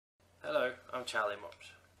I'm Charlie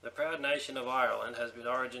Mops. The proud nation of Ireland has been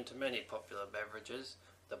origin to many popular beverages,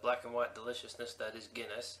 the black and white deliciousness that is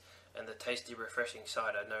Guinness, and the tasty refreshing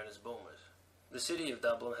cider known as Bulmers. The city of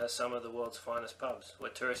Dublin has some of the world's finest pubs,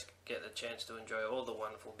 where tourists get the chance to enjoy all the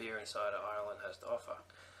wonderful beer and cider Ireland has to offer.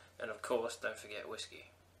 And of course, don't forget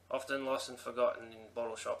whiskey. Often lost and forgotten in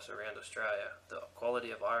bottle shops around Australia, the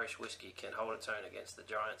quality of Irish whiskey can hold its own against the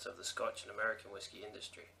giants of the Scotch and American whiskey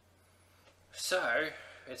industry. So,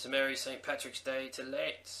 it's a merry St. Patrick's Day to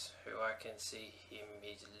Lance, who I can see him,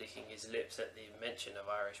 he's licking his lips at the mention of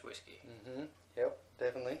Irish whiskey. Yep,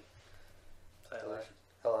 definitely. Say hello.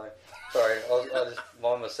 Hello. Sorry, I just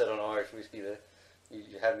mine was set on Irish whiskey there.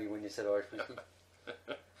 You had me when you said Irish whiskey.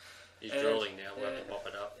 He's drooling now, we'll have to mop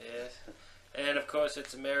it up. Yes. And of course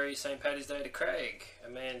it's a merry St. Paddy's Day to Craig, a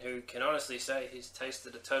man who can honestly say he's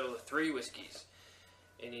tasted a total of 3 whiskies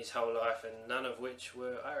in his whole life, and none of which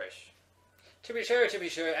were Irish. To be sure,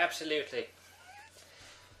 absolutely.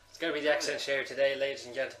 It's going to be the accent show today, ladies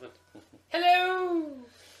and gentlemen. Hello!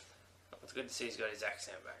 It's good to see he's got his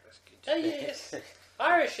accent back, that's good. Oh yes,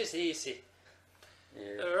 Irish is easy.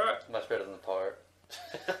 Yeah, Alright. much better than the pirate.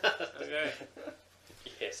 Okay.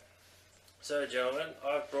 Yes. So gentlemen,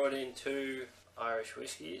 I've brought in 2 Irish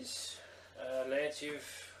whiskies. Lance,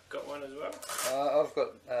 you've got one as well? I've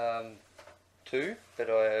got 2, but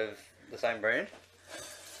I have the same brand.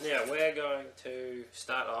 Now we're going to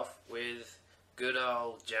start off with good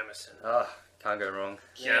old Jameson. Can't go wrong.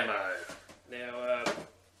 Jamo. Now,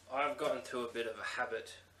 I've got into a bit of a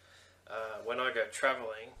habit when I go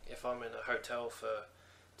travelling. If I'm in a hotel for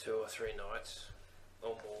 2 or 3 nights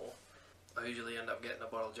or more, I usually end up getting a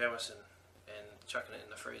bottle of Jameson and chucking it in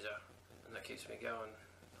the freezer, and that keeps me going.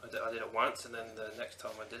 I did it once, and then the next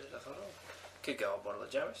time I did it, I thought, could go a bottle of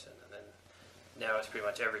Jameson, and then now it's pretty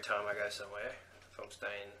much every time I go somewhere. If I'm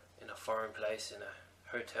staying in a foreign place in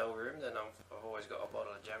a hotel room, then I've always got a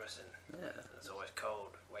bottle of Jameson. Yeah. And it's always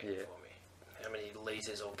cold waiting for me. How many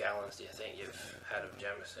litres or gallons do you think you've had of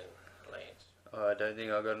Jameson, Lance? I don't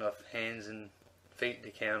think I've got enough hands and feet to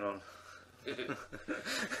count on.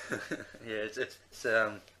 Yeah, it's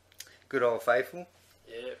good old faithful.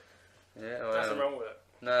 Yeah. Yeah, Nothing wrong with it.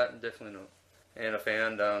 No, definitely not. And I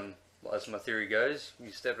found, as my theory goes,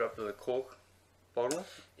 you step it up to the cork bottle.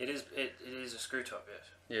 It is a screw top, yes.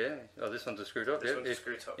 Yeah. Oh, this one's a screw top. This one's a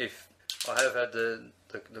screw top. If I have had the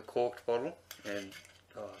corked bottle, and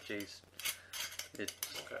geez, it's.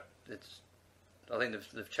 I think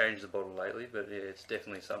they've changed the bottle lately, but yeah, it's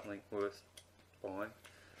definitely something worth buying.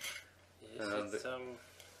 Yes,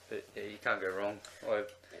 but yeah, you can't go wrong. you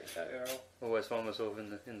can't go wrong. Always find myself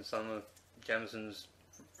in the summer, Jameson's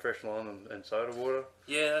fresh lime and soda water.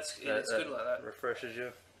 Yeah, it's good like that. Refreshes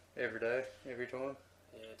you every day, every time.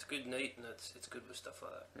 Yeah, it's good neat, and it's good with stuff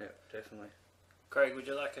like that. Yeah, definitely. Craig, would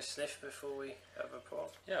you like a sniff before we have a pour?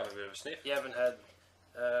 Yeah, I'll have a bit of a sniff. You haven't had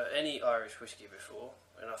any Irish whiskey before,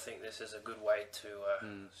 and I think this is a good way to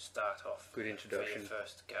start off. Good introduction. For your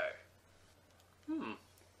first go.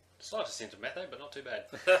 Slightest hint of method, but not too bad.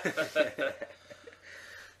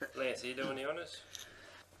 Lance, are you doing the honours?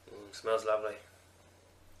 Smells lovely.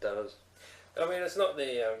 Does. I mean, it's not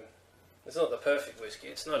the perfect whiskey.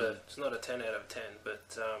 It's not a 10 out of 10, but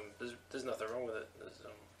there's nothing wrong with it.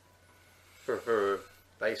 For a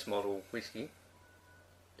base model whiskey,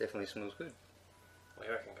 definitely smells good. What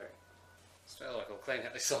do you reckon, Craig? Smell like I'll clean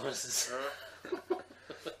out the sinuses.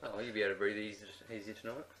 Oh, you'll be able to breathe easy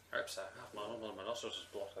tonight. I hope so. Half my nostrils is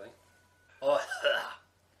blocked, I think.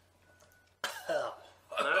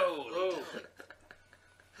 No. Ooh.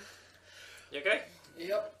 You okay?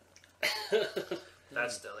 Yep.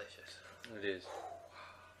 That's delicious. It is.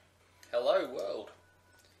 Hello, world.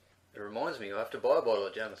 It reminds me, I have to buy a bottle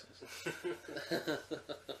of Jameson's.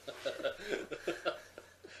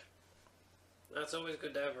 That's always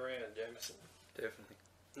good to have around, Jameson. Definitely.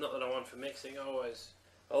 Not that I want for mixing. I'll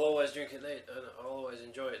always drink it neat, and I'll always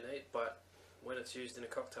enjoy it neat. But when it's used in a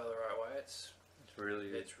cocktail the right way, it's really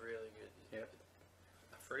good. It's really good. Yep.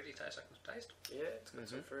 A fruity taste I can taste. Yeah, it's got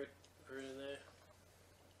some fruit in there.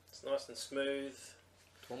 It's nice and smooth.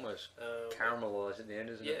 It's almost caramelised at the end,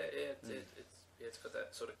 isn't it? Yeah, it's got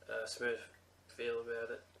that sort of smooth feel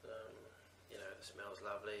about it. The smell's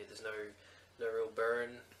lovely. There's no real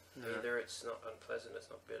burn either. It's not unpleasant. It's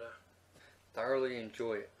not bitter. Thoroughly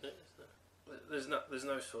enjoy it. There's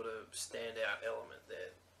no sort of standout element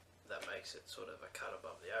there that makes it sort of a cut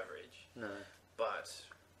above the average. No. But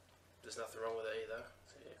there's nothing wrong with it either.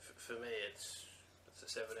 So for me, it's a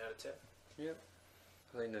 7 out of 10. Yep.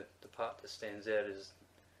 I think the part that stands out is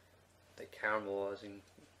the caramelising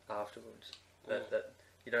afterwards. That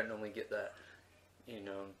you don't normally get that in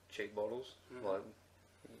cheap bottles. Like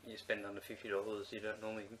you spend under $50, you don't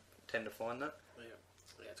normally tend to find that.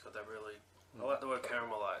 Yeah, it's got that really. I like the word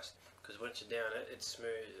caramelised because once you're down it, it's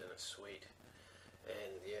smooth and it's sweet,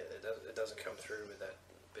 and yeah, it doesn't come through with that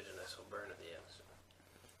bitterness or burn at the end. So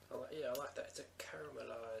I like that. It's a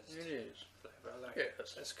caramelised. It is. Flavour. I like it.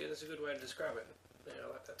 That's good. That's a good way to describe it. Yeah,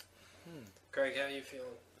 I like that. Craig, how are you feeling?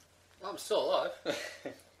 I'm still alive.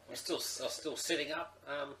 I'm still sitting up.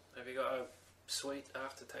 Have you got a sweet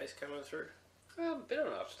aftertaste coming through? A bit of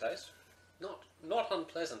an aftertaste. Not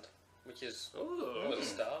unpleasant, which is a little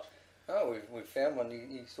start. Oh, we've found one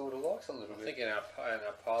he sort of likes a little I bit. think in our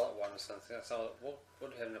pilot one or something. So what did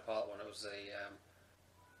we have in the pilot one? It was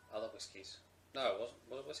the other whiskies. No, it wasn't.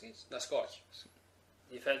 Was it whiskies? No, Scotch.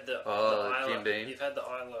 You've had the Jim Beam. You've had the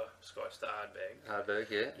Isla Scotch, the Ardbeg. Ardbeg,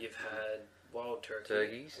 yeah. You've had Wild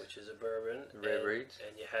Turkeys, which is a bourbon. The Rare Breeds.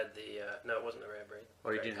 And you had the no, it wasn't the Rare Breed.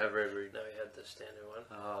 Oh, you didn't have Rare Breed. No, you had the standard one.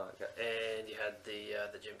 Oh, okay. And you had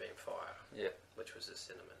the Jim Beam Fire. Yeah. Which was the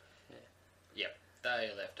cinnamon. Yeah. Yep.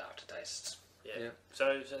 They left aftertastes. Yeah.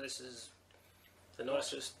 So this is the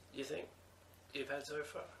nicest you think you've had so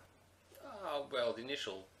far. Oh well, the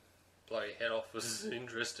initial bloody head off was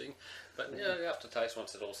interesting, but the aftertaste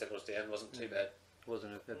once it all settles down wasn't too bad.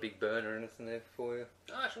 Wasn't a big burn or anything there for you?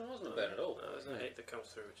 No, actually, it wasn't bad at all. No, there's no heat that comes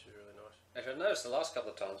through, which is really nice. Actually, I've noticed the last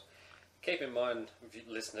couple of times. Keep in mind,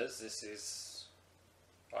 listeners, this is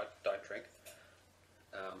I don't drink.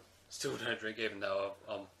 Still don't drink, even though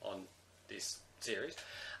I'm on this series.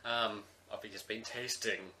 I've just been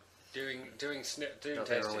tasting, doing Nothing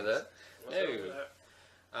tastings. wrong with that? What's wrong with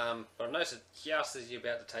that? But I've noticed just as you're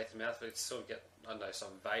about to take the mouth, but it's sort of get, I don't know, some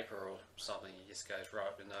vapour or something. It just goes right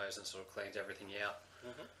up your nose and sort of cleans everything out.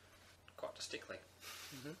 Quite distinctly.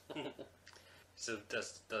 So it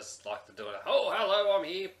does like to do it. Oh, hello, I'm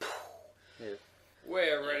here. Yeah.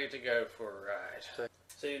 We're ready to go for a ride.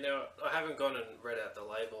 See, now, I haven't gone and read out the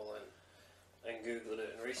label and Googled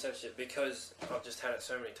it and researched it because I've just had it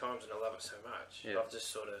so many times and I love it so much. Yeah. I've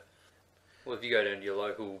just sort of... Well, if you go down to your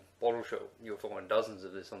local bottle shop, you'll find dozens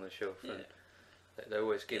of this on the shelf. Yeah. And they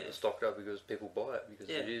always keep it stocked up because people buy it because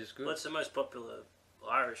it is good. Well, it's the most popular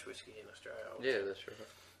Irish whiskey in Australia. I would Yeah, say. that's right.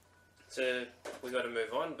 So we got to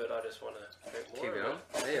move on, but I just want to drink more. Keep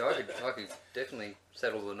of going. Yeah, I could definitely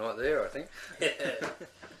settle the night there, I think. it.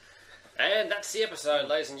 And that's the episode,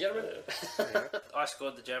 ladies and gentlemen. I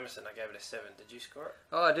scored the Jameson. I gave it a 7. Did you score it?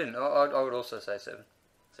 Oh, I didn't. I would also say 7.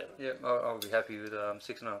 7. Yeah, I would be happy with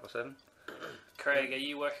 6.5 or 7. Craig, are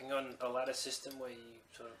you working on a ladder system where you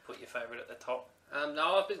sort of put your favourite at the top?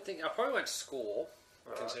 No, I've been thinking I probably won't score,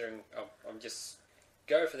 considering I'm just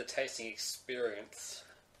go for the tasting experience.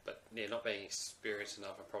 But yeah, not being experienced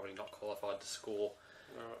enough, I'm probably not qualified to score.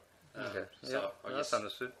 Right. Okay. So I that's just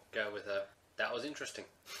understood. go with that was interesting.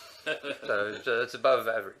 So it's above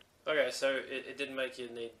average. Okay, so it didn't make you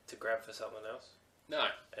need to grab for something else? No,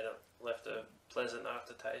 And it left a pleasant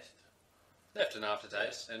aftertaste? left an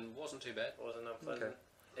aftertaste and wasn't too bad. It wasn't unpleasant?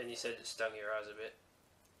 Okay. And you said it stung your eyes a bit?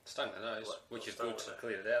 Stung the nose, What which is stung good. the nose?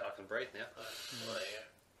 Cleared it out. I can breathe now. Well, there you go.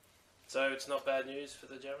 So it's not bad news for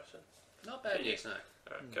the Jameson? Not bad news, no.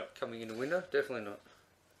 Alright, cool. Coming in the winter, definitely not.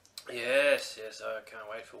 Yes, I can't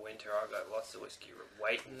wait for winter. I've got lots of whiskey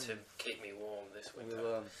waiting to keep me warm this winter.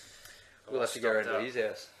 We'll have to go around to his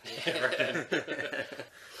house.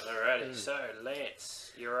 Alrighty, so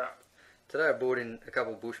Lance, you're up. Today I bought in a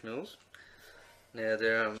couple of Bushmills. Now they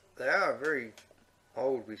are a very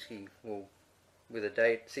old whiskey, well, with a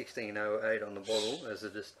date 1608 on the bottle as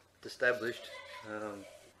a established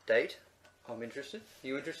date. I'm interested.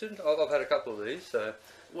 You interested? I've had a couple of these, so.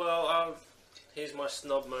 Well, here's my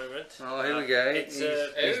snob moment. Oh, here we go. It's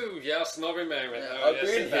Ooh, yeah, snobby moment. I've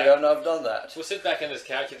been here and I've done that. We'll sit back in his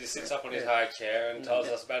couch and he sits up on his high chair and tells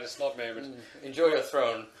us about his snob moment. Enjoy your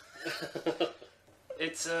throne.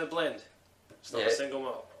 it's a blend. It's not Yeah. a single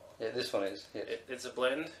malt. Yeah, this one is. Yeah. It's a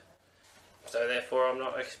blend, so therefore I'm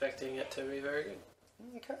not expecting it to be very good.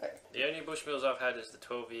 Okay. The only Bushmills I've had is the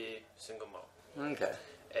 12-year single malt. Okay.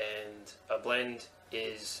 And a blend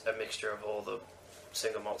is a mixture of all the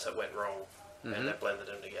single malts that went wrong and they blended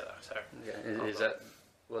them together. So Okay. Is that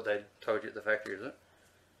what they told you at the factory, is it?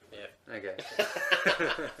 yeah, Okay.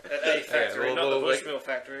 at a factory, not the Bushmill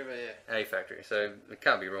factory, but yeah. A factory, so it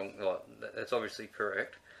can't be wrong. Well, that's obviously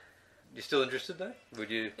correct. You still interested though? Would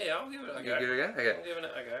you? Yeah, I'll give it a You go. give it a go? Okay. I'm giving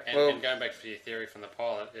it a go. And, Well- and going back to your theory from the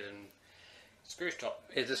pilot, screw top.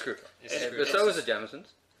 It's a screw top. It's a Yeah, screw but top. so is a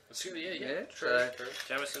Jameson's. Yeah, Yeah, true, so- true.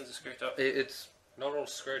 Jameson's a screw top. It's. Not all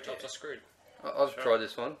screw tops are screwed. I've Sure. tried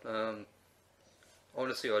this one.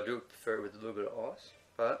 Honestly, I do prefer it with a little bit of ice.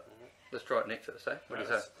 But let's try it next first, eh? What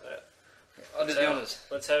do you say? I'll do the honours.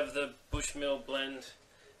 Let's have the Bushmill blend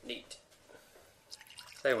neat.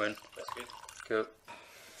 They win. That's good. Cool.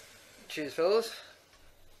 Cheers, fellas.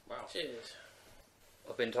 Wow. Cheers.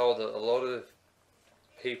 I've been told that a lot of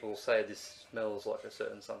people say this smells like a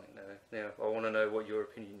certain something now. Now, I want to know what your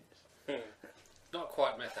opinion is. Not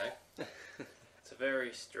quite meth, eh? It's a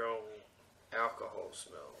very strong alcohol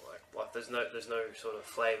smell. Like there's no sort of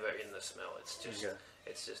flavour in the smell. It's just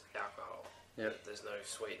alcohol. Yep. There's no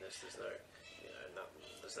sweetness. There's no nothing.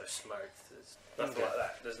 There's no smoke. There's nothing like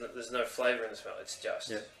that. There's no flavour in the smell. It's just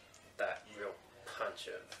that real punch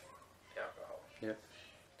of alcohol. Yeah.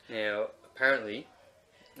 Now, apparently,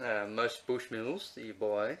 most Bushmills that you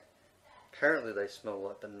buy, apparently they smell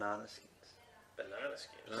like banana skins. Banana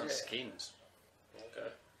skins. Banana skins.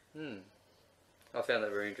 Okay. I found that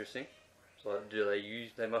very interesting. So,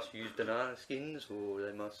 they must use banana skins, or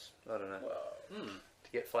they must, I don't know, Well,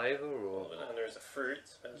 to get flavour, or... banana is a fruit.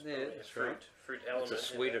 That's Yeah, probably that's a fruit. right. Fruit element. It's a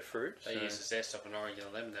sweeter fruit. They so- use the zest of an orange and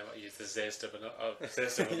a lemon. They might use the zest of a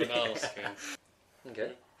banana skin.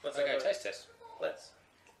 Okay. Let's Okay, have a- taste test. Let's.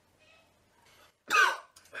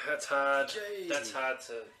 That's hard. Gee. That's hard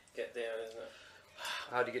to get down, isn't it?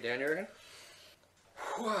 Hard to get down, you reckon?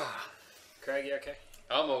 Craig, you okay?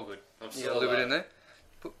 I'm all good. I'm You still got a little bit alive. in there?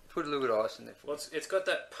 Put a little bit of ice in there for Well, it's got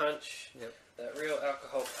that punch, Yep. that real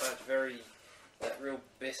alcohol punch, that real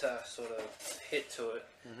bitter sort of hit to it.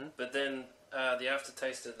 Mhm. But then the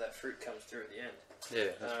aftertaste of that fruit comes through at the end.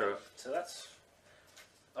 Yeah, that's right. So that's.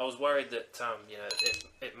 I was worried that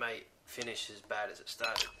it may finish as bad as it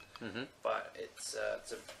started, but it's a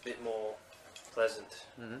bit more pleasant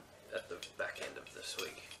at the back end of this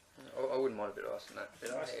week. I wouldn't mind a bit of ice in that.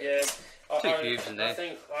 Bit ice? Yeah. Two cubes in there. I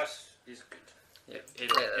think ice is good. Yep.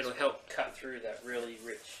 It'll help cut through that really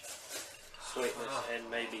rich sweetness and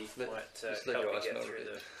maybe might just let help your you ice get melt a through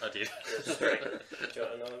bit. I did. the straight. Do you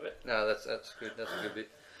want another bit? No, that's good. That's a good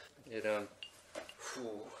bit. It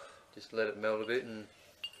just let it melt a bit and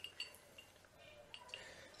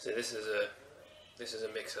So this is a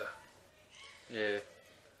mixer. yeah.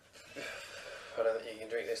 I don't think you can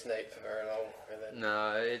drink this neat for very long and then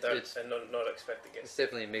No, it's not expect to get. it's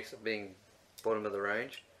definitely a mix of being bottom of the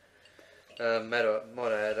range.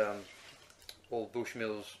 Might add all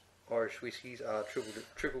Bushmills Irish whiskies are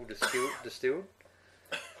triple distilled.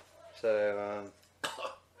 So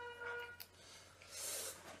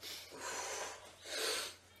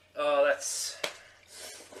Oh, that's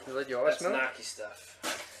you let your ice that's melt. narky stuff.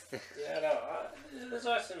 Yeah, no, there's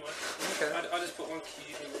ice in mine. Okay. I just put one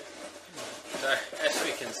cube in there. So, as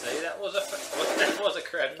we can see, that was a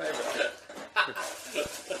crowd favourite.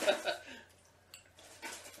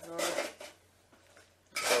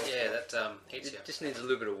 Yeah, that hits you. It just needs a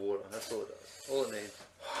little bit of water. That's all it does. All it needs.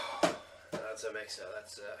 That's a mixer.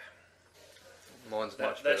 That's Mine's that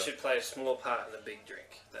much better. should play a small part in a big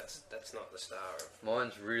drink. That's not the star of.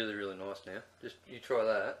 Mine's really nice now. Just you try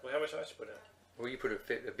that. Well, how much ice you put in? Well, you put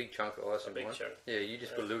a big chunk of ice in big mine. chunk? Yeah, you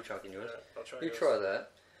just put a little chunk in yours. I'll try. You yours. try that.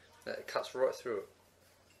 It cuts right through it.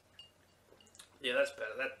 Yeah, that's better.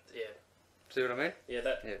 See what I mean? Yeah,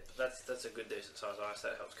 Yeah. that's a good decent size ice.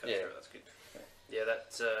 That helps cut Yeah. through it. That's good. Yeah,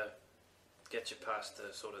 that gets you past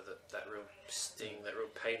the sort of that real sting, that real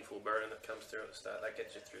painful burn that comes through at the start. That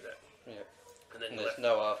gets you through that. Yeah. And then And you're there's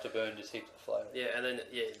left, no afterburn, just heaps of flavour. yeah, and then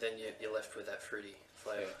you're left with that fruity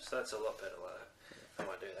flavour. Yeah. So that's a lot better like that. I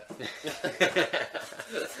might do that.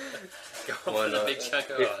 Go Why on for the not? big chunk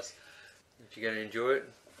of If- ice. If you're going to enjoy it,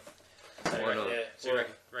 why not? Yeah. So you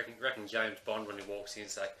reckon James Bond when he walks in,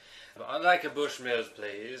 it's like, I'd like a Bushmills,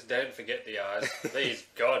 please. Don't forget the eyes. Please,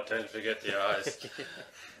 God, don't forget the eyes.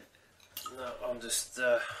 No, I'm just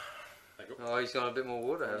Oh, he's got a bit more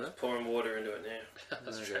water, hasn't pouring water into it now.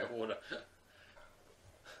 That's Okay. straight water.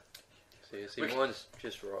 it? See, mine's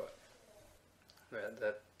just right.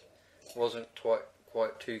 That wasn't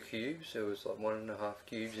quite 2 cubes. It was like 1.5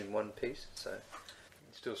 cubes in one piece. So, you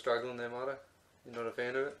still struggling there, Marta? You're not a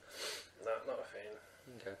fan of it? No, not a fan.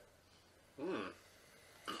 Okay.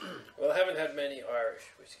 Well, I haven't had many Irish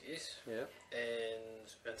whiskies, Yeah.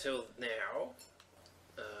 and until now,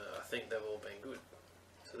 I think they've all been good.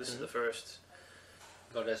 So this is the first.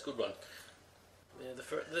 God, that's a good one. Yeah,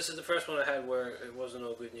 this is the first one I had where it wasn't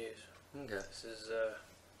all good news. Okay. This is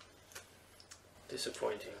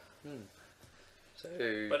disappointing. So,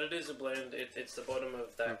 But it is a blend. It's the bottom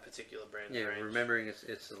of that particular brand. yeah, range. remembering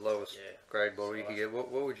it's the lowest Yeah. grade bottle you can get.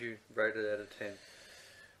 What would you rate it out of 10?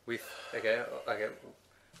 With okay.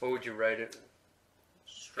 What would you rate it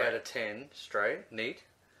out of 10? Straight, neat.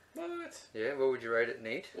 What? Yeah. What would you rate it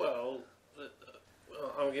neat? Well,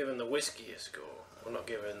 I'm giving the whiskey a score. I'm not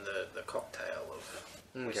giving the cocktail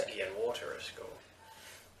of whiskey and water a score.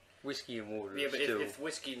 whiskey and water. Yeah, is but still... if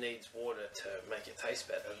whiskey needs water to make it taste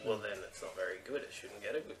better, well then it's not very good. It shouldn't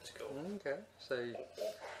get a good score. Okay, so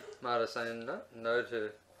Marta's saying no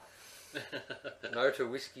to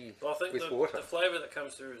whiskey Well, I think with the water. flavour that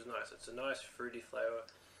comes through is nice. It's a nice fruity flavour.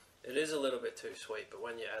 It is a little bit too sweet, but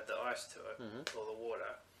when you add the ice to it, or the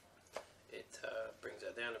water, it brings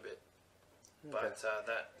that down a bit. Okay. But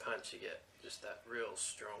that punch you get, just that real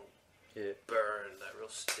strong burn, that real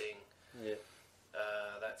sting. Yeah.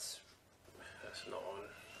 That's not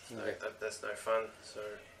on. Okay. That's no fun. So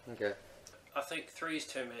Okay. I think 3's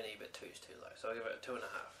too many, but 2's too low. So I'll give it a 2.5.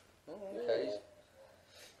 Oh, okay.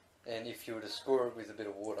 And if you were to score it with a bit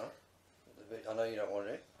of water, I know you don't want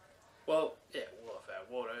it. Well, yeah. Well, if I had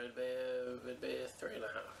water, it'd be a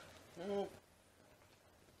 3.5.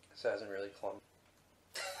 So it hasn't really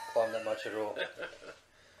climbed that much at all.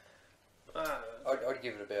 I'd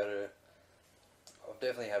give it about I've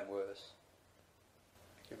definitely had worse.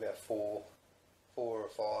 Give about 4 or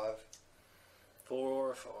 5. 4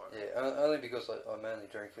 or 5. Yeah, only because I mainly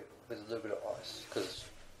drink it with a little bit of ice, because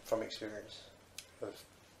from experience of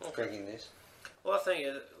drinking this. Well, I think,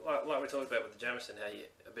 like we talked about with the Jameson, how you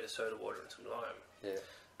a bit of soda water and some lime. Yeah.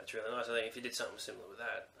 That's really nice. I think if you did something similar with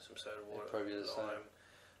that, some soda water, probably the lime,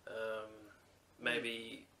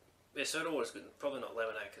 maybe soda water's good. Probably not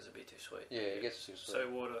lemonade because it'd be too sweet. Yeah, it gets too sweet. Soda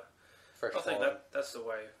water. Fresh I think lime. that's the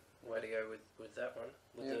way to go with that one,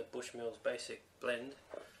 with the Bushmills basic blend.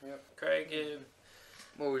 Yep. Craig,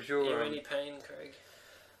 What was your... any pain, Craig?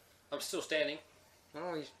 I'm still standing.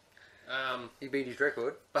 Oh, he beat his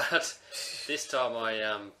record. But this time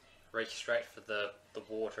I reached straight for the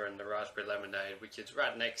water and the raspberry lemonade, which is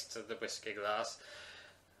right next to the whiskey glass.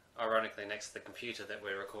 Ironically, next to the computer that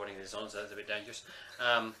we're recording this on, so that's a bit dangerous.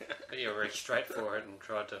 But yeah, I reached straight for it and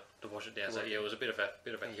tried to wash it down. So yeah, it was a bit of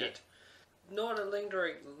a hit. Not a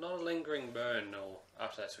lingering burn or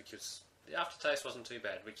aftertaste, which was the aftertaste wasn't too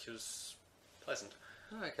bad, which was pleasant.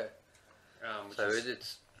 Oh, okay. So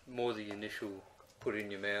it's more the initial put it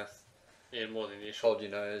in your mouth. Yeah, more than the initial. Hold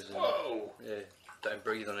your nose. And, Whoa! Yeah, don't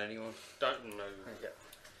breathe on anyone. Don't know. Okay.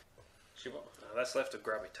 That's left a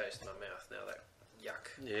grubby taste in my mouth now. That yuck.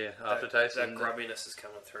 Yeah, aftertaste. That grubbiness is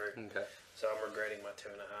coming through. Okay. So I'm regretting my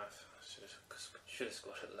 2.5. Should have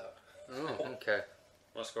scored it lower. Oh, okay.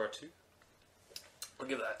 I score a 2. I'll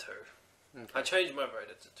give that a 2. Okay. I changed my vote.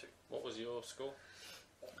 It's a 2. What was your score?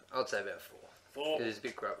 I'd say about 4. 4. It is a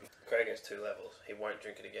bit grubby. Craig has 2 levels. He won't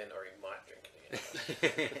drink it again, or he might drink it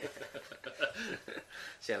again.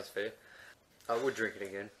 Sounds fair. I would drink it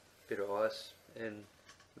again. Bit of ice and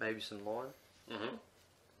maybe some lime. Mm-hmm.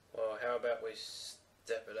 Well, how about we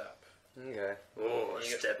step it up? Okay. Oh,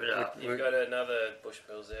 step it up. You've got another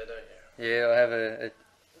Bushmills there, don't you? Yeah, I have a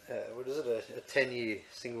what is it? A 10-year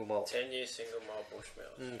single malt. 10-year single malt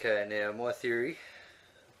Bushmills. Okay, now my theory.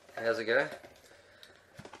 How's it go?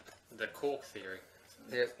 The cork theory.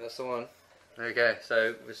 Yep, that's the one. Okay,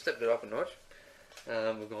 so we've stepped it up a notch.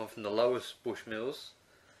 We've gone from the lowest Bushmills,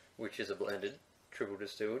 which is a blended, triple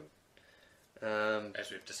distilled.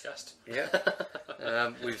 As we've discussed. Yeah.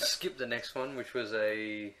 We've skipped the next one, which was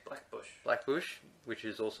a Black Bush, which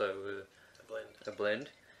is also a blend.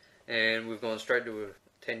 And we've gone straight to a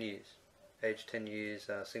 10 years, aged 10 years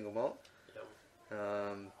single malt.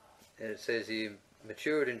 Yum. And it says here,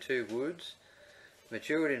 matured in 2 woods,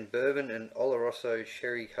 matured in bourbon and Oloroso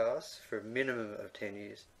sherry casks for a minimum of 10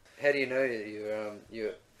 years. How do you know that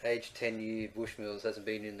your aged 10-year Bushmills hasn't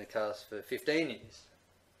been in the cask for 15 years?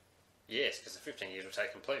 Yes, because the 15 years will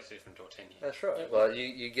take completely different to a 10 year. That's right. Well,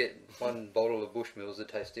 you get one bottle of Bushmills that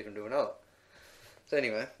tastes different to another. So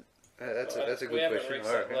anyway, that's a good question. We haven't reached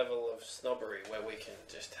that level of snobbery where we can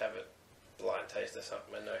just have a blind taste of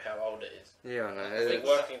something and know how old it is. Yeah, I know. I think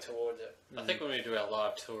working towards it. I think when we do our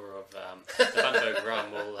live tour of the Bundo's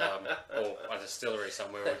Rum, or a distillery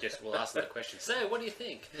somewhere, we'll ask them the question. So, what do you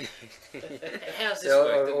think? How's this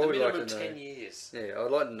work? The minimum 10 years. Yeah,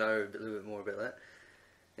 I'd like to know a little bit more about that.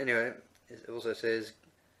 Anyway, it also says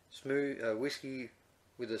smooth whiskey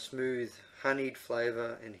with a smooth honeyed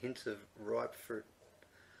flavour and hints of ripe fruit.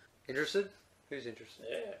 Interested? Who's interested?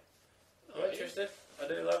 Yeah. I'm interested. I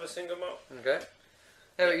do love a single malt. Okay.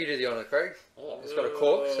 How about you do the honour, Craig? Oh, it's got a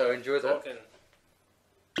cork, so enjoy that. Corking.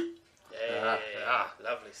 Yeah.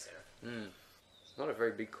 Lovely sound. It's not a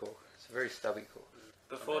very big cork. It's a very stubby cork.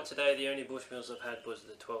 Before today, the only Bushmills I've had was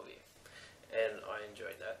the 12-year. And I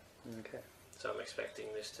enjoyed that. Okay. So I'm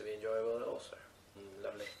expecting this to be enjoyable also.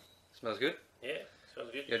 Lovely. Smells good? Yeah,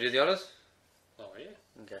 smells good. You want to do the honours? Oh, yeah.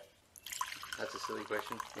 Okay. That's a silly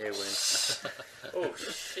question. Yeah, when. Oh,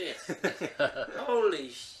 shit. Holy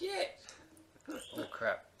shit. Oh,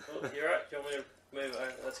 crap. Oh, you're right. Do you want me to move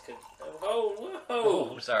over. That's good. Oh, whoa!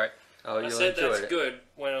 Oh, sorry. Oh, I you'll said enjoy that's it. good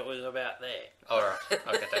when it was about there. Alright,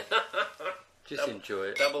 okay then. Just enjoy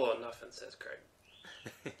it. Double or nothing, says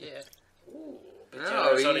Craig. Yeah. Ooh, but No,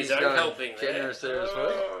 generous on he's his own going helping generous there as well.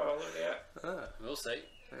 Oh, look out. Ah. We'll see.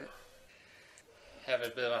 Yeah. Have a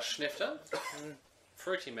bit of a snifter.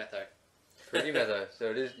 Fruity metho. Fruity meadow. So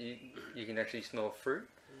it is. You can actually smell fruit.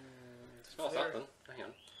 Smells Very- something. Hang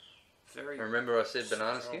on. Very, Remember I said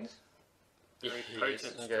banana Strong. skins? very Yes.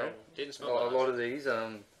 potent, Okay. strong. Didn't smell A bad. lot of these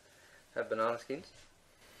have banana skins.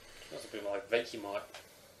 Smells a bit like Vegemite.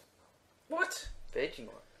 What? Vegemite.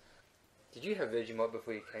 Did you have Vegemite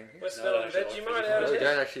before you came here? We're No, smelling I don't like Vegemite Vegemite. out No, of you here?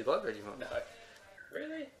 don't actually like Vegemite. No.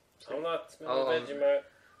 Really? I'm not smelling Oh, Vegemite.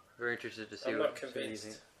 Very interested to see I'm what not see what you convinced.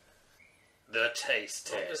 think. The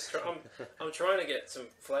taste I'm, just test. I'm trying to get some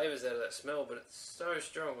flavours out of that smell, but it's so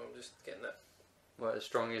strong. I'm just getting that What, as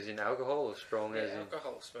strong as in alcohol or strong as in...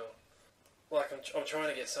 alcohol smell. Like I'm trying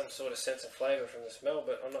to get some sort of sense of flavour from the smell,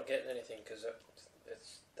 but I'm not getting anything because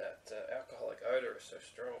it's that alcoholic odour is so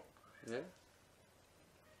strong. Yeah? It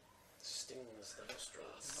stings the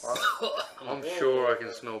nostrils. I'm sure I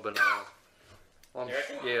can smell banana. You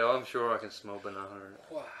reckon? Yeah, I'm sure I can smell banana in it.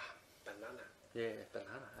 Wow, banana. Yeah,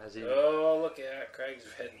 banana. As in... Oh, look out! Craig's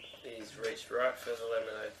he's reached right for the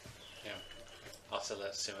lemonade. I'll still let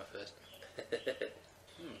it simmer first.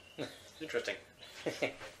 Interesting.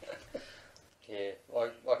 Yeah,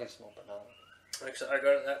 I can smell banana. Actually, I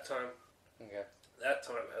got it that time. Okay. That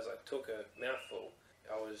time, as I took a mouthful,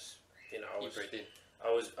 I was breathe in.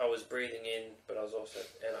 I was breathing in, but I was also,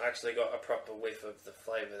 and I actually got a proper whiff of the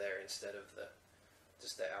flavour there instead of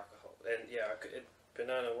just the alcohol. And yeah,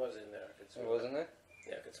 banana was in there. I could smell Wasn't it?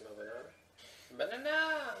 Yeah, I could smell banana.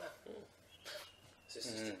 Banana! It's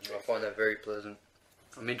just a I trick. find that very pleasant.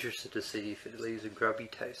 I'm interested to see if it leaves a grubby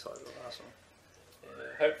taste like the last one.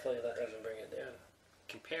 Yeah, hopefully that doesn't bring it down.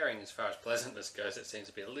 Comparing as far as pleasantness goes, it seems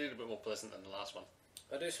to be a little bit more pleasant than the last one.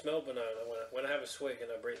 I do smell banana when I have a swig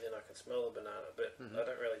and I breathe in. I can smell the banana, but I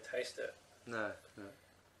don't really taste it. No, no.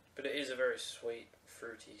 But it is a very sweet,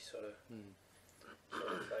 fruity sort of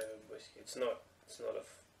flavoured whiskey. It's not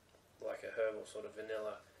like a herbal sort of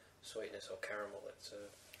vanilla sweetness or caramel. It's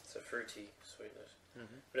a fruity sweetness,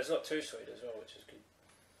 but it's not too sweet as well, which is good.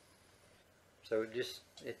 So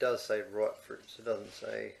it does say ripe fruits. It doesn't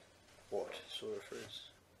say what sort of fruits.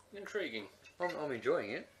 Intriguing. I'm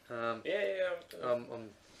enjoying it.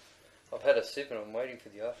 I've had a sip and I'm waiting for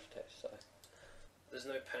the aftertaste. So There's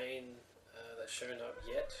no pain that's shown up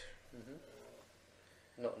yet.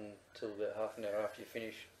 not until about half an hour after you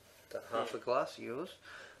finish that half a glass of yours.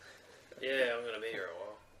 Yeah, I'm going to be here a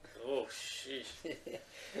while. Oh, sheesh.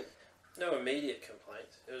 No immediate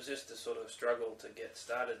complaints. It was just a sort of struggle to get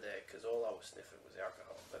started there because all I was sniffing was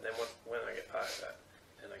alcohol. But then when I get past that,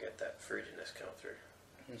 and I get that fruitiness come through.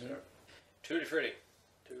 So, Tutti frutti.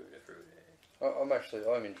 tutti frutti.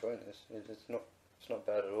 I'm enjoying this. It's not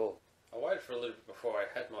bad at all. I waited for a little bit before I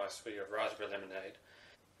had my swig of raspberry lemonade.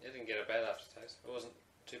 It didn't get a bad aftertaste. It wasn't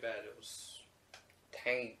too bad. It was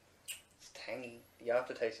Tangy. It's tangy. The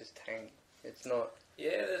aftertaste is tangy. It's not.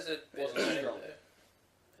 Yeah, there's a bit of Wasn't tang strong. there.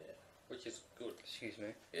 which is good. Excuse me.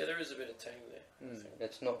 Yeah, there is a bit of tang there.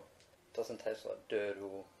 It's not. Doesn't taste like dirt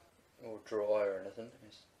or dry or anything.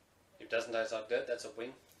 If it doesn't taste like dirt, that's a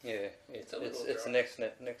win. Yeah, It's a little it's the dry.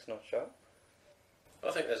 next notch up. I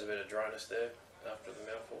think there's a bit of dryness there after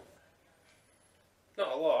the mouthful.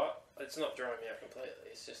 Not a lot. It's not drying me out completely.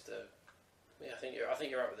 It's just a. Yeah, I think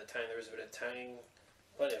you're right with the tang. There is a bit of tang,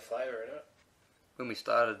 plenty of flavour in it. When we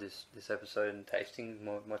started this episode and tasting,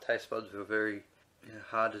 my taste buds were very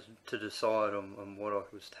hard to decide on what I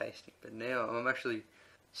was tasting. But now I'm actually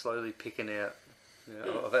slowly picking out.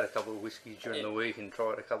 I've had a couple of whiskies during the week and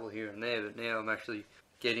tried a couple here and there, but now I'm actually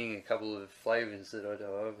getting a couple of flavours that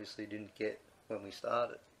I obviously didn't get when we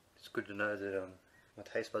started. It's good to know that my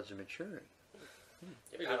taste buds are maturing.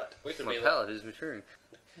 Your palate. We could My be palate is maturing.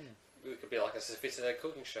 we could be like a sophisticated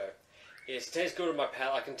cooking show. Yes, it tastes good on my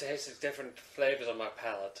palate. I can taste the different flavours on my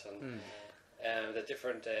palate and the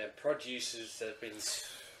different produces that have been,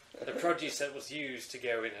 the produce that was used to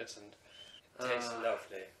go in it, and it tastes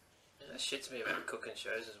lovely. That shits me about cooking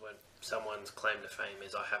shows is when someone's claim to fame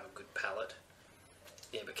is I have a good palate.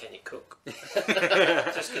 Yeah, but can you cook?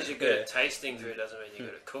 Just because you're good at tasting food doesn't mean you're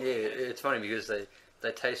good at cooking. Yeah, it. it's funny because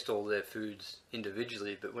they taste all their foods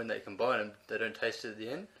individually, but when they combine them, they don't taste it at the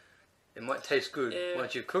end. It might taste good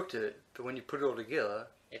once you've cooked it, but when you put it all together,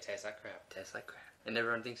 It tastes like crap. it tastes like crap. And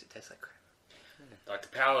everyone thinks it tastes like crap. Like the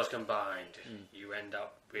powers combined, you end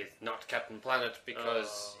up with not Captain Planet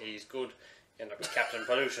because he's good, you end up with Captain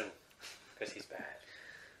Pollution because he's bad.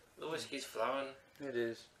 The whiskey's flowing. It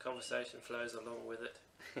is. Conversation flows along with it.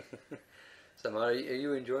 So, Marty, are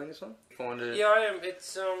you enjoying this one? Find it? Yeah, I am.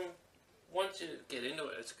 It's once you get into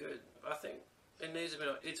it, it's good. I think it needs a bit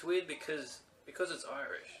of... It's weird because it's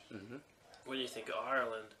Irish. Mm-hmm. When you think of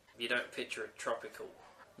Ireland, you don't picture a tropical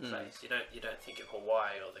place. You don't think of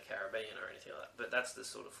Hawaii or the Caribbean or anything like that. But that's the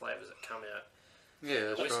sort of flavours that come out. Yeah,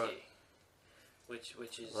 that's whiskey, right.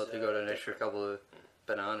 Which is... Like they got an extra couple of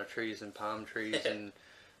banana trees and palm trees and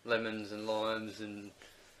lemons and limes and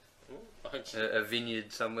a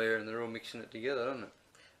vineyard somewhere, and they're all mixing it together, aren't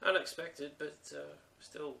they? Unexpected, but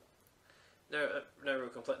still no real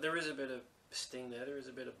complaint. There is a bit of sting there. There is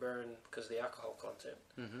a bit of burn because of the alcohol content,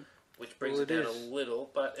 which brings it down a little.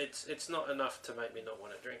 But it's not enough to make me not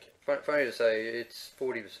want to drink it. Funny to say, it's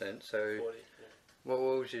 40%. So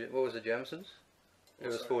 40. what was the Jamesons? It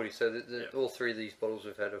was 40. So all three of these bottles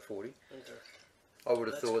we've had are 40. Okay. I would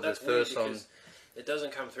have thought the first one. It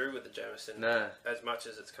doesn't come through with the Jameson as much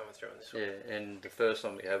as it's coming through on this one. Yeah, and the first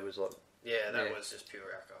one we had was like... Yeah, that was just pure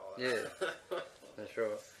alcohol. Yeah, that's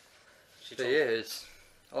right. So yeah, it's...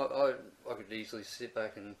 I could easily sit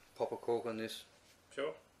back and pop a cork on this.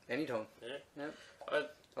 Sure. Anytime. Yeah.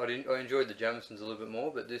 I enjoyed the Jamesons a little bit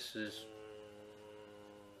more, but this is...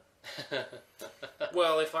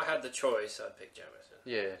 Well, if I had the choice, I'd pick Jameson.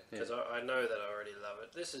 Yeah. Because I know that I already love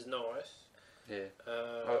it. This is nice. Yeah.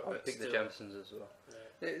 I'd pick the Jamesons as well.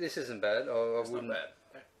 Yeah. This isn't bad. I wouldn't... not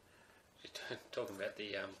bad. You're talking about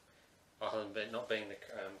the island not being the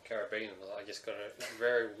Caribbean, I just got a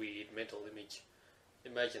very weird mental image.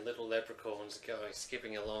 Imagine little leprechauns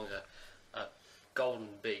skipping along a golden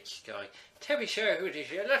beach going, "Tell me, sure, who did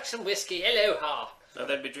you like some whiskey? Aloha!" No,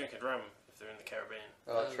 they'd be drinking rum if they're in the Caribbean.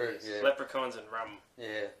 Oh, true, yeah. Leprechauns and rum.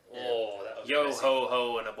 Yeah. Oh, that was Yo amazing. ho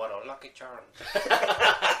ho and a bottle of Lucky Charms.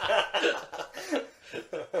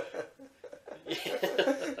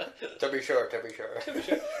 To be sure.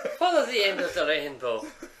 Follow the end of the rainbow.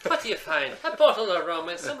 What do you find? A bottle of rum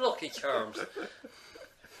and some Lucky Charms.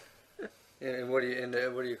 Yeah, and what do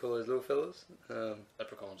you call those little fellas?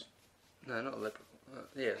 Leprechauns. No, not leprechaun.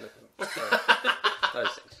 Yeah, leprechaun.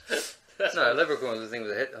 Those things. No, leprechaun is the thing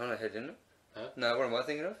with a head on a head, isn't it? Huh? No, what am I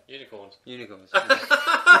thinking of? Unicorns. Unicorns.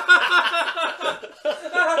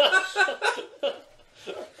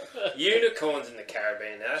 Unicorns in the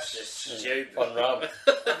Caribbean, that's just stupid. On rum.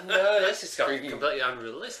 No, that's just completely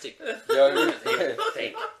unrealistic. Yo,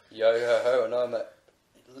 Think. yo ho ho, and I'm a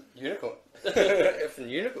unicorn. From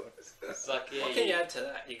unicorn. It's like, yeah, What can you add to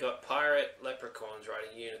that? You got pirate leprechauns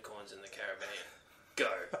riding unicorns in the Caribbean.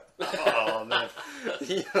 Go. Oh man,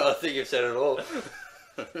 I think you've said it all.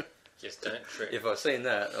 Just don't trip. If I've seen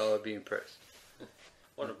that, I'd be impressed.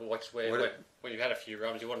 Want to watch when you've had a few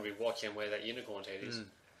rums, you want to be watching where that unicorn's head is.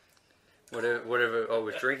 Whatever I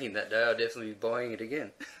was drinking that day, I'd definitely be buying it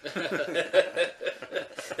again.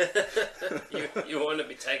 you want to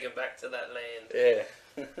be taken back to that land. Yeah.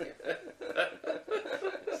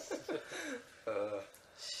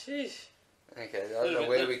 Sheesh. Okay, I don't know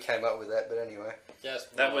where we came up with that, but anyway.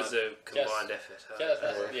 That was a combined effort.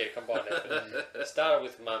 Combined effort. Started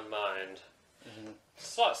with my mind. Mm-hmm.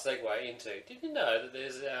 Slight segue into, did you know that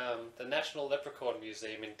there's the National Leprechaun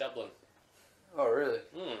Museum in Dublin? Oh, really?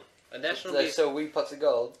 A national They sell wee pots of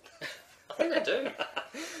gold. I think they do.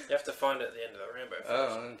 You have to find it at the end of the rainbow first.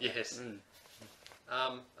 Oh, yes.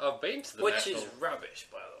 I've been to the Which national... is rubbish,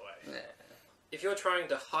 by the way. yeah. If you're trying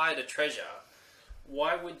to hide a treasure,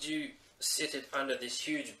 why would you sit it under this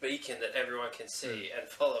huge beacon that everyone can see and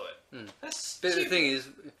follow it? That's But stupid. the thing is,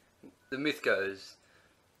 the myth goes,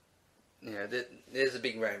 there's a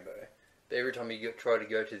big rainbow, but every time you try to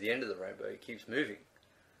go to the end of the rainbow, it keeps moving.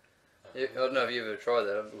 I don't know if you ever tried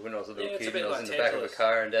that. When I was a little kid, and I was in the back of a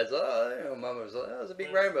car, and Dad's like, Mum was like, there's a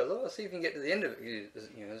big rainbow. Like, see if you can get to the end of it.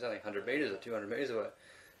 It's only 100 metres or 200 metres away.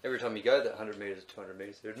 Every time you go that 100 metres or 200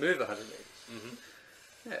 metres, it would move 100 metres. Mm-hmm.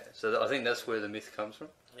 Yeah, so I think that's where the myth comes from.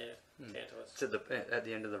 Yeah, tantalus. It's at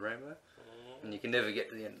the end of the rainbow, and you can never get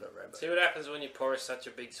to the end of the rainbow. See what happens when you pour such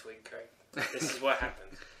a big swig, Craig. This is what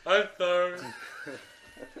happens. I'm sorry.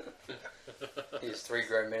 Here's 3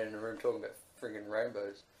 grown men in a room talking about friggin'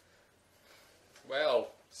 rainbows. Well,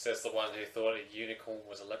 says the one who thought a unicorn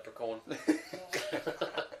was a leprechaun.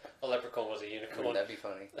 A leprechaun was a unicorn. Wouldn't that be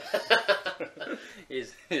funny?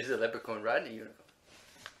 Here's a leprechaun riding a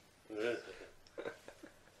unicorn.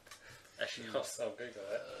 Actually, I'll Google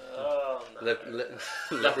that. Oh,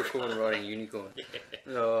 no. Leprechaun riding unicorn. Yeah.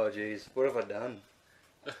 Oh, jeez. What have I done?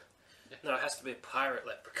 No, it has to be a pirate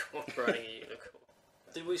leprechaun riding a unicorn.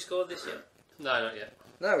 Did we score this yet? No, not yet.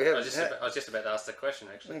 No, we I haven't. was just about to ask the question,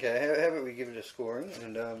 actually. Okay, how about we give it a scoring,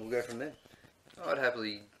 and we'll go from there. I'd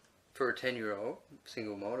happily for a 10-year-old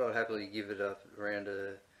single malt, I'd happily give it up around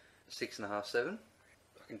a 6.5, 7.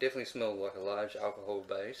 I can definitely smell like a large alcohol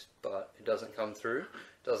base, but it doesn't come through.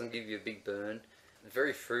 It doesn't give you a big burn.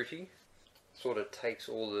 Very fruity. Sort of takes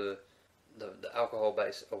all the alcohol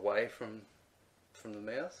base away from the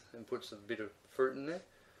mouth and puts a bit of fruit in there.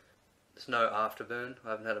 There's no afterburn. I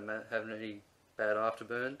haven't had any bad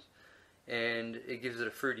afterburns, and it gives it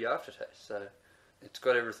a fruity aftertaste. So it's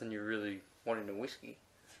got everything you really want in a whiskey.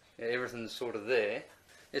 Yeah, everything's sort of there.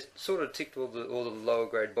 It's sort of ticked all the lower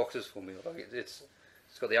grade boxes for me. Like it's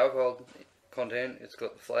got the alcohol content. It's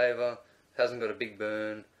got the flavour. It hasn't got a big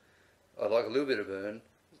burn. I like a little bit of burn.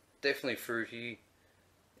 Definitely fruity,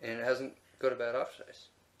 and it hasn't got a bad aftertaste.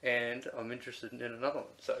 And I'm interested in another one.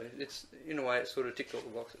 So it's, in a way, it sort of ticked all the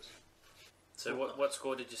boxes. So what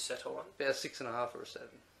score did you settle on? About 6.5 or a 7.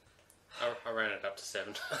 I ran it up to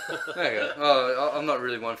 7. Okay. Oh, I'm not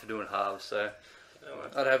really one for doing halves, so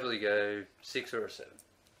I'd happily go 6 or a 7.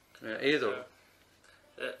 Yeah, either.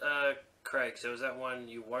 Craig, so is that one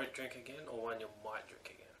you won't drink again, or one you might drink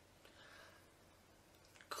again?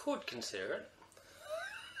 Could consider it.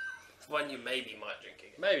 One you maybe might drink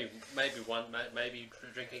again. Maybe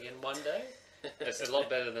drink again one day. It's a lot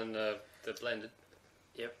better than the blended.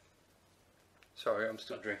 Yep. Sorry, I'm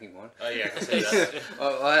still drinking one. Oh yeah, I can see that.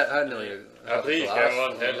 I nearly. Please go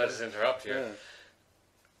on. Don't let us interrupt you. Yeah.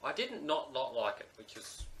 I didn't not like it, which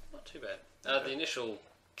is not too bad. The initial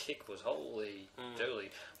kick was holy dooly.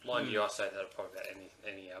 Mind you, I say that probably about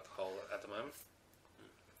any alcohol at the moment.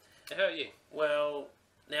 How are you? Well,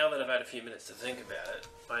 now that I've had a few minutes to think about it,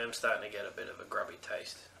 I am starting to get a bit of a grubby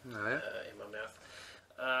taste Oh, yeah? in my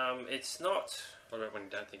mouth. It's not. What about when you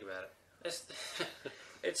don't think about it?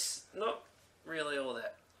 It's not really all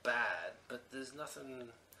that bad, but there's nothing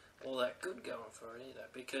all that good going for it either,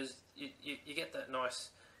 because you get that nice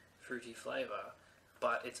fruity flavour,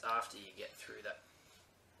 but it's after you get through that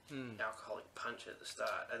alcoholic punch at the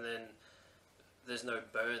start, and then there's no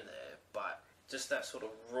burn there, but just that sort of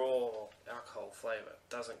raw alcohol flavour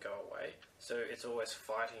doesn't go away, so it's always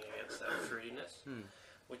fighting against that fruitiness,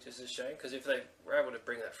 which is a shame, because if they were able to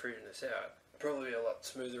bring that fruitiness out, probably a lot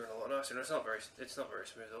smoother and a lot nicer. And it's not very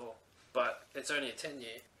smooth at all. But it's only a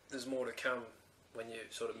 10-year. There's more to come when you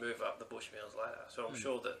sort of move up the Bushmills ladder. So I'm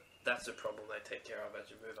sure that that's a problem they take care of as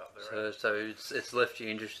you move up the range. So it's left you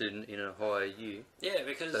interested in a higher year. Yeah,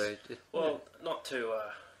 because not to.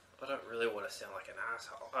 I don't really want to sound like an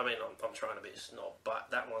asshole. I mean, I'm trying to be a snob, but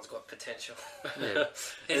that one's got potential. Yeah.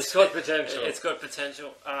 It's got potential. It's got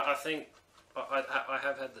potential. I think. I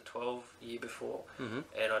have had the 12 year before,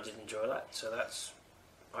 and I did enjoy that. So that's,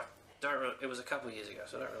 I don't really, it was a couple of years ago,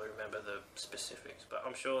 so I don't really remember the specifics. But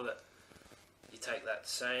I'm sure that you take that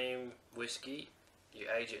same whiskey, you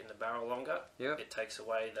age it in the barrel longer. Yeah. It takes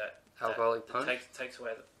away that alcoholic punch. Takes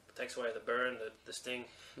away the burn, the sting,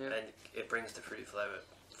 and it brings the fruity flavour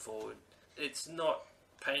forward. It's not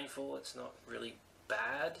painful. It's not really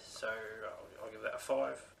bad. So I'll give that a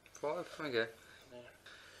 5. 5. Okay.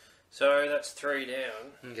 So that's 3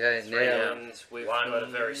 down. Okay, Three now down. We've got a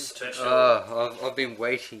very special. Oh, I've been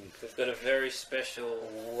waiting. We've got a very special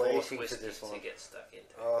Waiting fourth for whiskey this one. to get stuck into.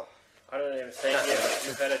 Oh, I don't even think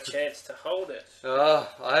you've had a chance to hold it. I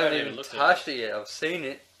haven't even looked at touched it yet. I've seen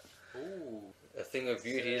it. Ooh. A thing of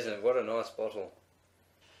beauty, isn't it? What a nice bottle.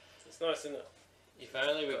 It's nice, isn't it? If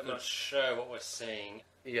only we could show what we're seeing.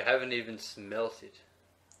 You haven't even smelt it.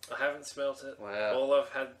 I haven't smelt it. Wow.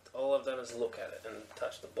 All I've done is look at it and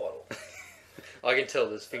touch the bottle. I can tell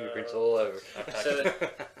there's fingerprints all over it. So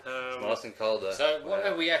It's nice and cold though. So what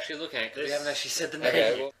are we actually looking at? Because we haven't actually said the name.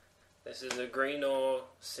 Okay, well, this is a Greenore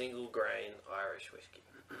single grain Irish whiskey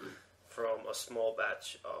from a small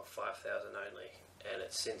batch of 5,000 only, and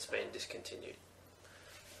it's since been discontinued.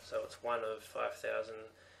 So it's one of 5,000.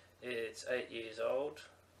 It's 8 years old,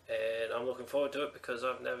 and I'm looking forward to it because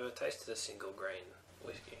I've never tasted a single grain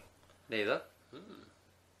whiskey. neither.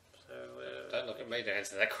 So Don't look at me to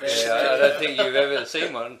answer that question. Yeah, I don't think you've ever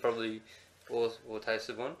seen one, probably, or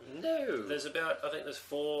tasted one. No. I think there's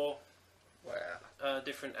 4 Wow.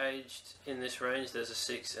 different aged in this range. There's a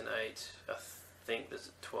 6 and 8. I think there's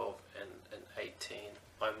a 12 and an 18.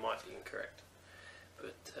 I might be incorrect,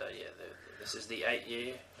 but this is the 8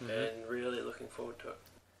 year, and really looking forward to it.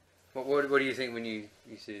 What do you think when you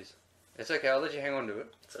see this? It's okay, I'll let you hang on to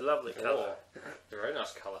it. It's a lovely colour. A very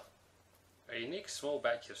nice colour. A unique small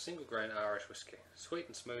batch of single grain Irish whiskey. Sweet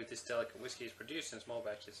and smooth, this delicate whiskey is produced in small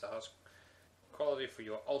batches. The highest quality for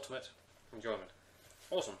your ultimate enjoyment.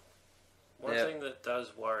 Awesome. One Yeah. thing that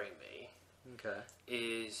does worry me Okay.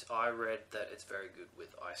 is I read that it's very good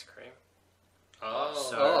with ice cream.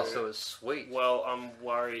 Oh. So it's sweet. Well, I'm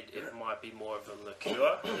worried it might be more of a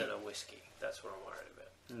liqueur than a whiskey. That's what I'm worried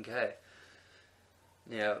about. Okay.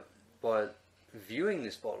 Now, by viewing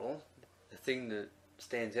this bottle, the thing that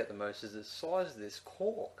stands out the most is the size of this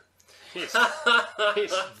cork. Yes.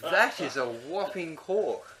 That is a whopping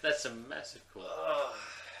cork. That's a massive cork.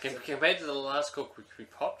 Compared to the last cork which we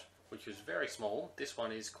popped, which was very small, this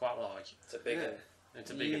one is quite large. It's a big one. It's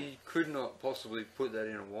a big You one. could not possibly put that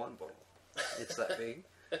in a wine bottle. It's that big.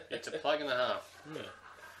 It's a plug and a half.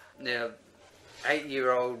 Now,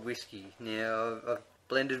 8-year-old whiskey. Now, a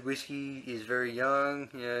blended whiskey is very young.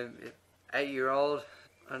 8-year-old.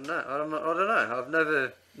 I don't know.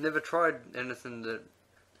 I've never tried anything that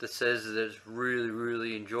says that it's really,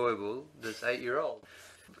 really enjoyable. That's 8-year-old.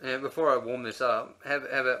 Now, before I warm this up, how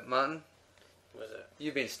about Martin? What's that?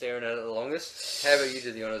 You've been staring at it the longest. How about you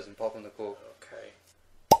do the honours and pop on the cork?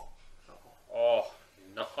 Okay. Oh,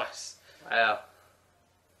 nice. Wow.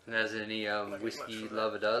 And as any get much whiskey from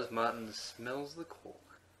lover does, Martin smells the cork.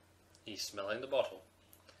 He's smelling the bottle.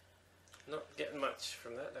 Not getting much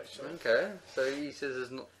from that, actually. Okay, so he says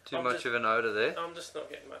there's not too I'm much just- of an odour there. I'm just not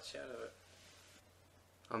getting much out of it.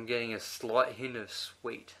 I'm getting a slight hint of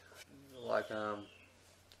sweet, like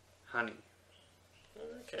honey.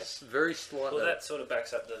 Okay. It's very slight. Well, though. that sort of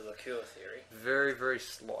backs up the liqueur theory. Very, very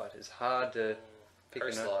slight. It's hard to pick.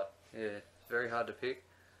 Very a note. slight. Yeah, very hard to pick.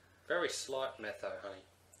 Very slight metho,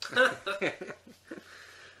 honey.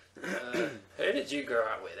 Who did you grow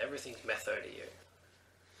up with? Everything's metho to you.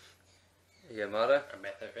 Yeah, Marta. A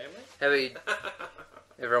metho family? How about you?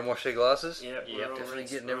 Everyone wash their glasses? Yep, Yeah, we're all Definitely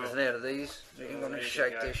rinsed, getting we're all- everything out of these. we're I'm all going to ready to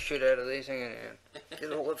shake go. the shit out of these. Hang on.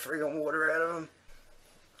 Get all the freaking water out of them.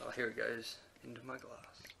 Oh, here it goes into my glass.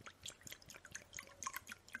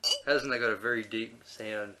 Hasn't that got a very deep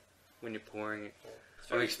sound when you're pouring it? It's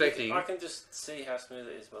I'm very expecting- smooth. I can just see how smooth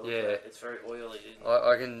it is. But look Yeah. at it. It's very oily. Isn't it?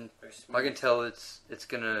 I can Very I smooth. can tell it's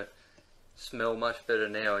gonna smell much better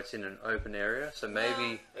now. It's in an open area, so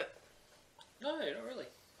maybe No, not really.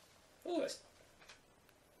 Ooh, it's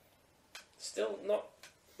still not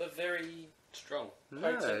a very Strong. no,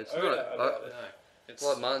 potent it's odour not. about it. No. It's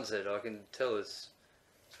Like Martin said, I can tell it's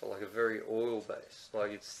got like a very oil base.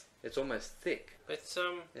 Like it's almost thick. It's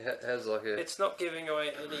It has like a it's not giving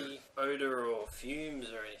away any odour or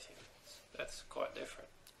fumes or anything. That's quite different.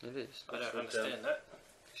 it is. I don't understand that.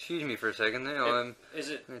 Excuse me for a second there. I'm Is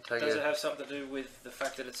it? gonna take Does it a, have something to do with the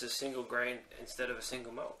fact that it's a single grain instead of a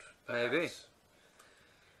single malt? Maybe. Perhaps?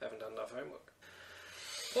 Haven't done enough homework.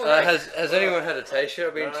 has anyone had a taste yet?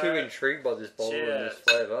 I've been too No. intrigued by this bottle and Cheers. this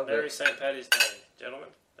flavour. Merry But St. Paddy's Day, gentlemen.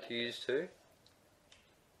 cheers too.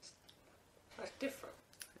 That's different.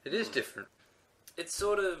 It is different. It's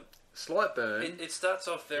sort of. Slight burn. It starts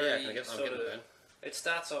off very Yeah, I'm sort getting of. the burn. It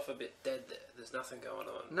starts off a bit dead there. There's nothing going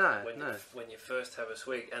on. No, when no. when you first have a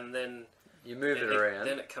swig, and then You move it around.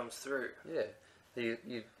 Then it comes through. Yeah,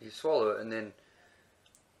 you swallow it and then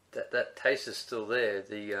that taste is still there.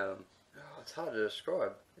 It's hard to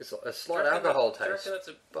describe. It's a slight alcohol Do you taste, reckon it's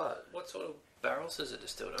a, but what sort of barrels is it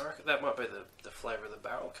distilled? I reckon that might be the flavour of the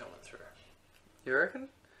barrel coming through. you reckon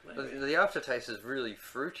Maybe. the aftertaste is really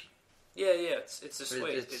fruity. Yeah, it's a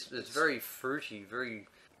sweet. It's very fruity, very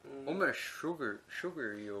almost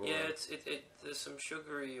sugary or Yeah, there's some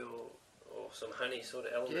sugary or some honey sort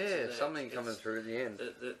of elements. in yeah, there. something It's- coming through at the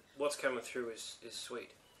end. What's coming through is sweet.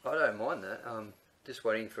 I don't mind that. Just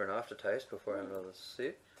waiting for an aftertaste before I have another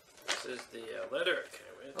sip. This is the letter it came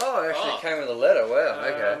with. Oh, actually, it came with a letter. Wow.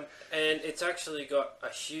 Okay. And it's actually got a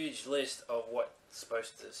huge list of what it's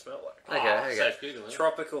supposed to smell like. Okay. Safe Google, eh?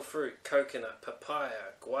 Tropical fruit, coconut,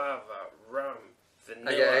 papaya, guava, rum,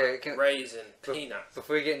 vanilla, Okay, raisin, peanut.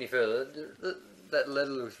 Before we get any further, that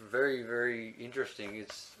letter looks very, very interesting.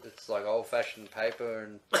 It's like old-fashioned paper,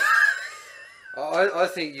 and I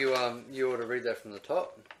think you ought to read that from the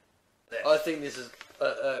top. I think this is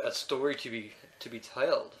a story to be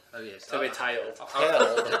told. Oh yes. To be tailed.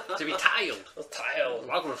 To be tailed. Tailed.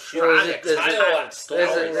 I'm going to Well, try there's, to tail that story.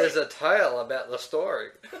 there's a tale about the story.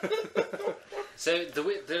 So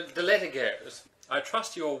the letter goes, I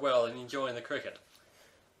trust you are well and enjoying the cricket.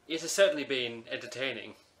 It has certainly been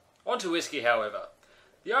entertaining. On to whiskey, however.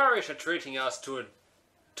 The Irish are treating us to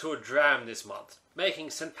a dram this month, making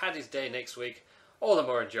St. Paddy's Day next week all the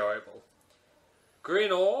more enjoyable.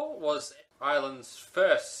 Greenore was Ireland's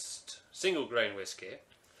first single grain whiskey.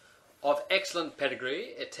 Of excellent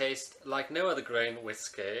pedigree, it tastes like no other grain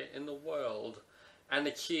whiskey in the world and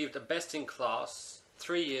achieved a best-in-class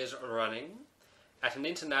 3 years running at an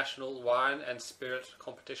international wine and spirit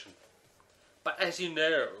competition. But as you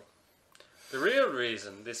know, the real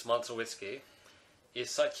reason this month's whiskey is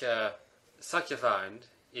such a find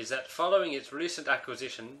is that following its recent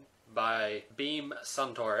acquisition by Beam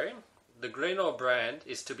Suntory, the Greenore brand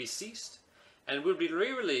is to be ceased and will be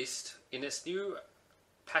re-released in its new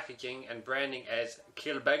packaging and branding as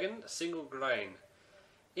Kilbeggan Single Grain.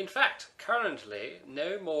 In fact, currently,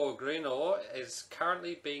 no more Greenore is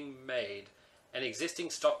currently being made, and existing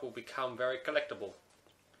stock will become very collectible.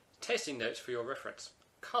 Tasting notes for your reference.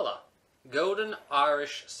 Colour: golden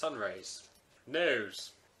Irish sunrays.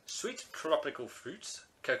 Nose: sweet tropical fruits,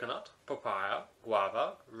 coconut, papaya,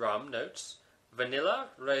 guava, rum notes, vanilla,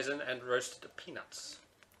 raisin and roasted peanuts.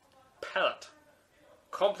 Palate: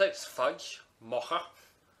 complex fudge, mocha,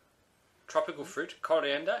 tropical fruit,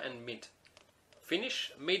 coriander and mint.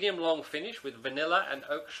 Finish: medium long finish with vanilla and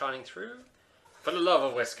oak shining through. For the love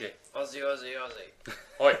of whiskey. Aussie, Aussie, Aussie.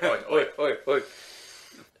 Oi, oi, oi. Oi, oi.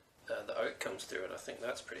 The oak comes through and I think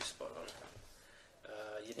that's pretty spot on.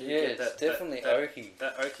 You do Yeah, get it's definitely oaky.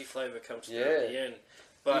 That oaky flavour comes through Yeah. at the end.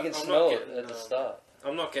 But You can I'm smell not it getting, at the start.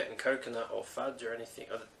 I'm not getting coconut or fudge or anything.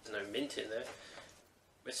 There's no mint in there.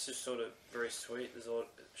 It's just sort of very sweet. There's all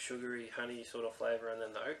sugary, honey sort of flavour, and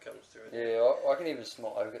then the oak comes through. Yeah, I can even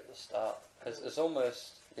smell oak at the start. It's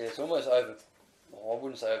almost over. Well, I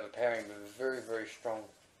wouldn't say overpowering, but a very, very strong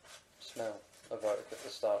smell of oak at the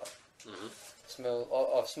start.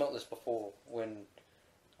 Mm-hmm. I've smelt this before when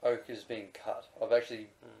oak is being cut. I've actually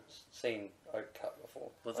seen oak cut before.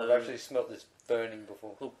 Well, I've actually smelt this burning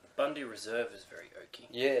before. Well, Bundy Reserve is very oaky.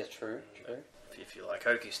 Yeah, true. If you like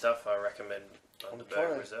oaky stuff, I recommend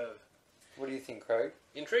Bundaberg Reserve. What do you think, Craig?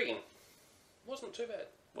 Intriguing. Wasn't too bad.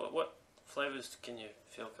 What flavours can you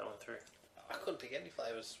feel coming through? I couldn't pick any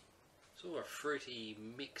flavours. Sort of a fruity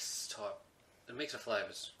mix type. A mix of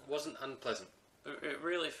flavours. Wasn't unpleasant It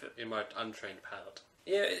really in my untrained palate.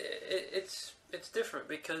 Yeah, it's different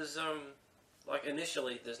because like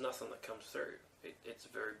initially there's nothing that comes through. It's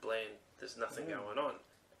very bland. There's nothing going on,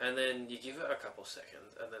 and then you give it a couple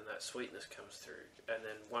seconds, and then that sweetness comes through, and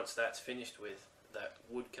then once that's finished with, that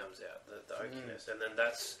wood comes out, the oakiness, and then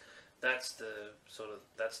that's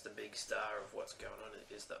the big star of what's going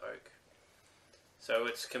on is the oak. So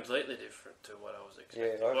it's completely different to what I was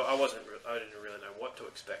expecting. Yeah, I didn't really know what to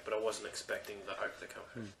expect, but I wasn't expecting the oak to come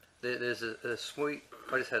through. There's a sweet.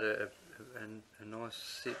 I just had a nice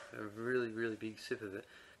sip, a really, really big sip of it.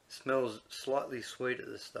 It smells slightly sweet at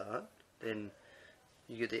the start. Then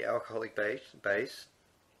you get the alcoholic base,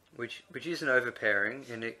 which isn't overpowering,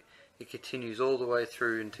 and it continues all the way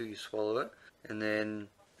through until you swallow it. And then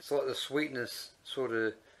it's like the sweetness sort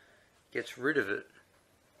of gets rid of it,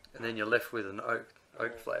 and then you're left with an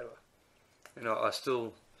oak flavour. You know, I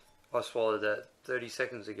swallowed that 30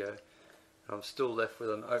 seconds ago, and I'm still left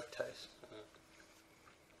with an oak taste.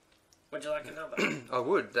 Would you like another? I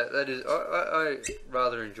would. That is. I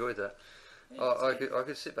rather enjoyed that. Yeah, I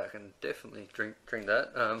could sit back and definitely drink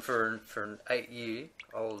that. For an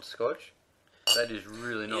 8-year-old Scotch, that is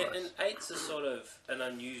really nice. Yeah, and 8's a sort of an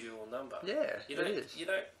unusual number. Yeah, it is. You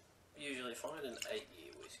don't usually find an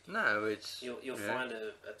 8-year whiskey. No, it's... You'll find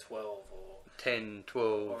a 12 or... 10,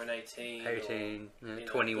 12... Or an 18. 18, or, yeah,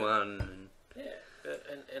 21. Yeah, but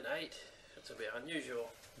an 8, it's a bit unusual.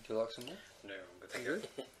 Would you like some more? No, I'm good.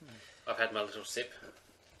 Good. I've had my little sip.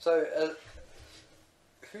 So,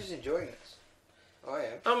 who's enjoying this? I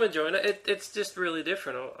am. I'm enjoying it. It's just really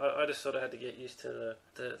different. I just sort of had to get used to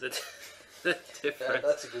the difference.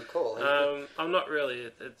 That's a good call. I'm not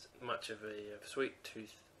really it's much of a sweet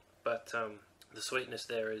tooth, but the sweetness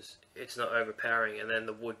there it's not overpowering, and then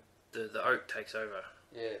the wood, the oak takes over.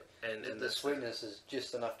 Yeah, and the sweetness is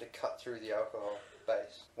just enough to cut through the alcohol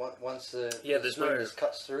base. Once the no sweetness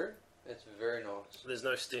cuts through, it's very nice. There's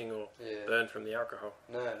no sting or burn from the alcohol.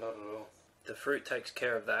 No, not at all. The fruit takes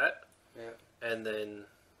care of that. Yeah. And then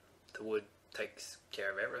the wood takes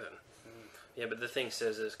care of everything. Yeah, but the thing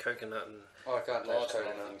says there's coconut and... I can't taste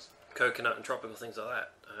coconut. Coconut and tropical things like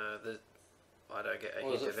that. I don't get a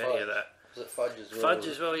hint of fudge? any of that. Was it fudge as well? Fudge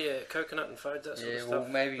as well, yeah. Coconut and fudge, that sort of stuff.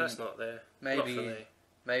 Maybe, that's not there. Maybe, not for me.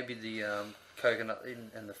 Maybe the coconut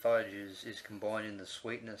and the fudge is combining the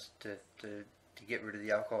sweetness to get rid of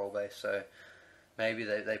the alcohol base. So maybe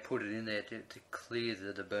they put it in there to clear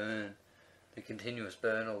the burn, the continuous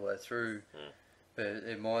burn all the way through. But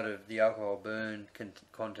it might have, the alcohol burn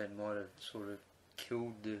content might have sort of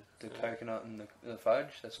killed the coconut and the fudge.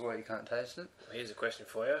 That's why you can't taste it. Well, here's a question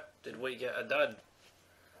for you. Did we get a dud?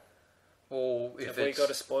 Well, Have we got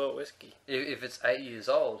a spoiled whiskey? If it's 8 years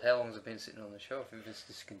old, how long has it been sitting on the shelf if it's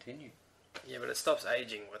discontinued? Yeah, but it stops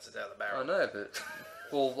aging once it's out of the barrel. I know, but...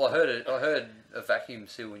 Well, I heard a vacuum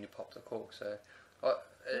seal when you pop the cork, so...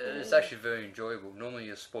 it's actually very enjoyable. Normally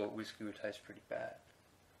a spoiled whiskey would taste pretty bad.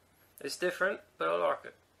 It's different, but I like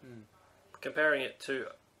it. Comparing it to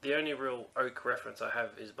the only real oak reference I have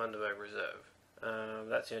is Bundaberg Reserve.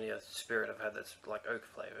 That's the only other spirit I've had that's like oak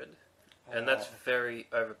flavoured. And that's very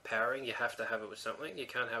overpowering. You have to have it with something. You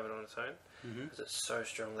can't have it on its own because it's so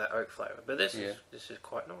strong, that oak flavour. But this is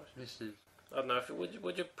quite nice. This is. I don't know if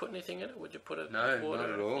would you put anything in it? Would you put it? No, water not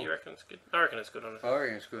at in it? all. You reckon it's good? I reckon it's good on its own. I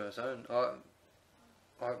reckon it's good on its own.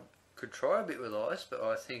 I could try a bit with ice, but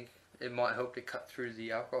I think it might help to cut through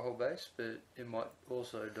the alcohol base, but it might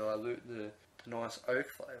also dilute the nice oak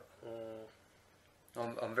flavour.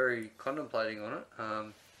 I'm very contemplating on it.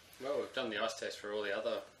 Well, we've done the ice test for all the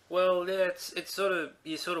other. Well, yeah, it's sort of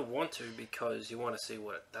you sort of want to because you want to see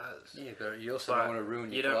what it does. Yeah, but you also don't want to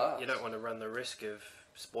ruin your glass. You don't want to run the risk of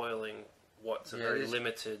spoiling what's a very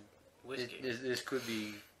limited whiskey. This could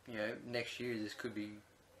be, next year this could be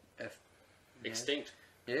Extinct.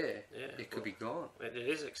 Yeah, it could be gone. It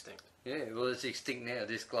is extinct. Yeah, well, it's extinct now.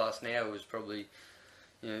 This glass now was probably,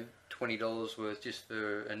 $20 worth just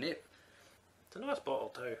for a nip. It's a nice bottle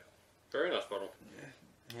too. Very nice bottle.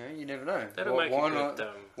 Yeah, you never know. That'll make why a good,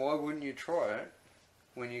 not? Why wouldn't you try it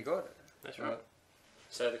when you got it? That's right.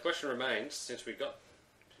 So the question remains, since we got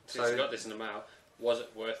this in the mail, was it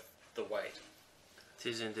worth the wait? It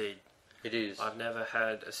is indeed. It is. I've never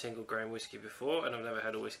had a single grain whiskey before, and I've never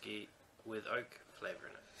had a whiskey with oak flavour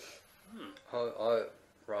in it. I'm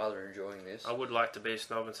rather enjoying this. I would like to be a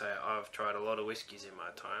snob and say I've tried a lot of whiskies in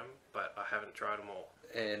my time, but I haven't tried them all.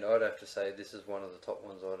 And I'd have to say this is one of the top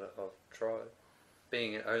ones I've tried.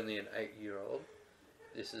 Being only an 8-year-old,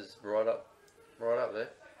 this is right up there.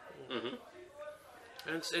 Mm-hmm.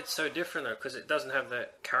 And it's so different though, because it doesn't have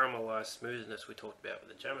that caramelised smoothness we talked about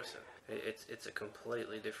with the Jameson. It's a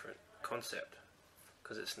completely different concept,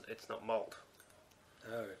 because it's not malt.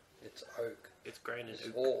 No, it's oak. It's grain and It's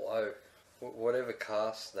oak. all oak. Whatever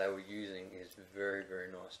cask they were using is very, very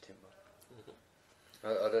nice timber.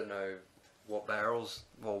 I don't know what barrels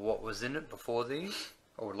or what was in it before these.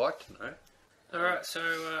 I would like to know. Alright, so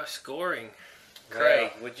scoring.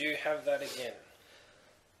 Craig, Wow. would you have that again?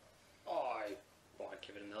 I might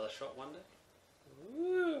give it another shot one day.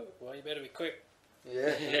 Ooh, well, you better be quick.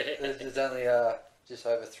 Yeah, there's only just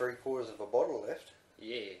over 3/4 of a bottle left.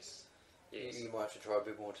 Yes. You might have to try a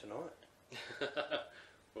bit more tonight.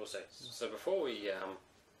 We'll see. So before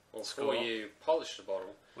Score. you polish the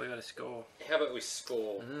bottle, We got to score. how about we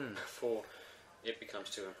score before it becomes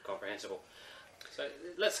too incomprehensible? So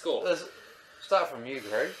let's score. Let's start from you,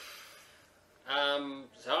 Greg. So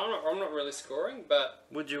I'm not really scoring, but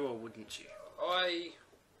Would you or wouldn't you?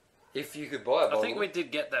 If you could buy a bottle. I think we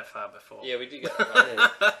did get that far before. Yeah, we did get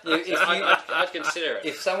that. I'd consider it.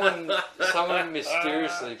 If someone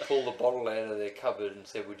mysteriously pulled a bottle out of their cupboard and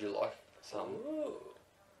said, "Would you like some?" Ooh.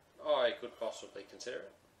 I could possibly consider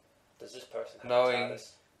it. Does this person have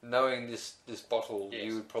Knowing this bottle, Yes.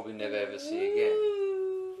 you would probably never ever see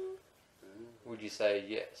again. Would you say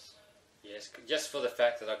yes? Yes, just for the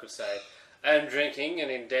fact that I could say, I'm drinking an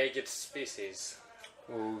endangered species.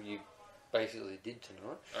 Well, you basically did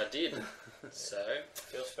tonight. I did. So,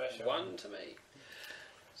 Feel special. one to me.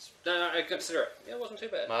 No, I consider it. Yeah, it wasn't too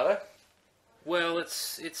bad. Marto? Well,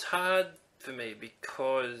 it's hard for me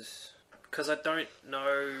because I don't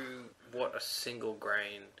know what a single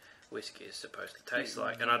grain whiskey is supposed to taste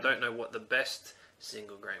like, and I don't know what the best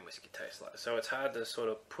single grain whiskey tastes like. So it's hard to sort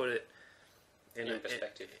of put it in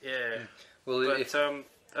perspective. Yeah. Well, But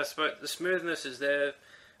I suppose the smoothness is there.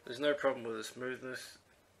 There's no problem with the smoothness.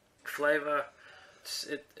 Flavour,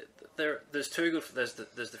 there's two good. There's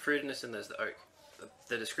the fruitiness and there's the oak.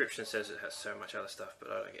 The description says it has so much other stuff,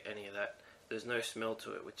 but I don't get any of that. There's no smell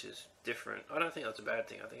to it, which is different. I don't think that's a bad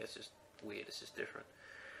thing. I think it's just weird. It's just different.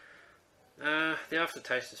 The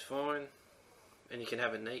aftertaste is fine, and you can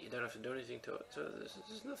have it neat. You don't have to do anything to it. So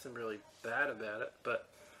there's nothing really bad about it. But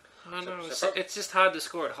I don't know. It's just hard to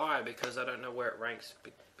score it higher because I don't know where it ranks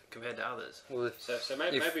compared to others. Well, So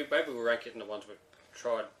maybe we'll rank it in the ones we've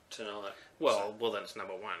tried tonight. Well, then it's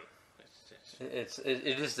number one.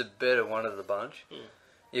 it is the better one of the bunch.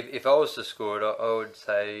 If I was to score it, I would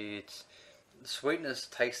say it's sweetness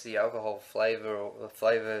takes the alcohol flavour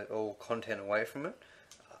or content away from it.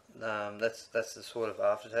 That's the sort of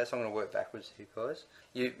aftertaste. I'm going to work backwards here, guys.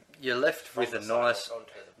 You're left with a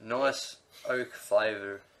nice oak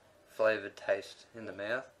flavoured taste in the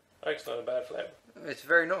mouth. Oak's not a bad flavour. It's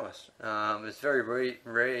very nice. It's very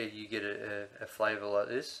rare you get a flavour like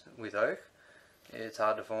this with oak. It's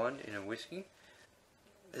hard to find in a whiskey.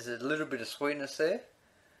 There's a little bit of sweetness there.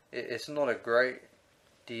 It's not a great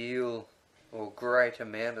deal or great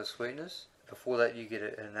amount of sweetness. Before that you get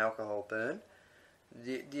an alcohol burn.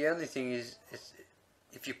 The only thing is,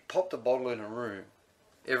 if you pop the bottle in a room,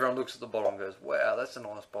 everyone looks at the bottle and goes, "Wow, that's a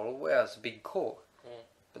nice bottle. Wow, it's a big cork."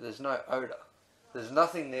 but there's no odour. There's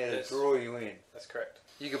nothing there to draw you in. That's correct.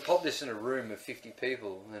 You could pop this in a room of 50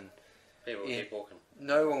 people and People keep walking.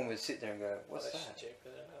 no one would sit there and go, what's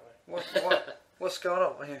that? What's going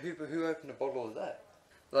on? Who opened a bottle of that?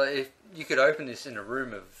 Like, if you could open this in a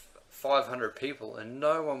room of 500 people and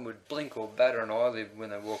no one would blink or batter an eyelid when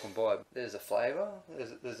they're walking by. There's a flavour,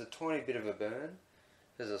 there's a tiny bit of a burn,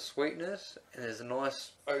 there's a sweetness, and there's a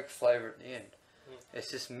nice oak flavour at the end.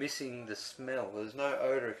 It's just missing the smell. There's no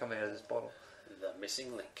odour coming out of this bottle. The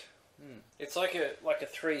missing link. It's like a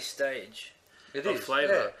 3-stage It of is,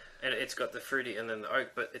 flavour, and it's got the fruity and then the oak,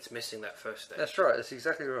 but it's missing that first stage. That's right, that's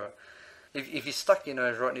exactly right. If you stuck your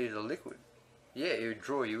nose right near the liquid, yeah, it would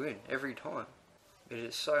draw you in every time. It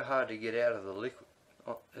is so hard to get out of the liquid.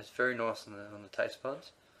 Oh, it's very nice on the taste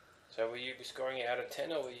buds. So will you be scoring it out of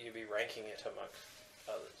 10 or will you be ranking it amongst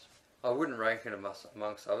others? I wouldn't rank it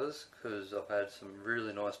amongst others because I've had some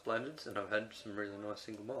really nice blendeds and I've had some really nice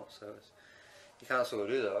single malts. So you can't sort of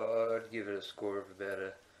do that. I'd give it a score of about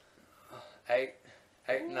a 8.5.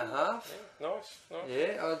 Yeah, nice.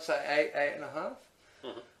 Yeah, I'd say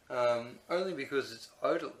 8.5. Only because it's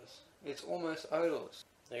odourless. It's almost odourless.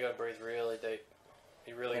 You got to breathe really deep.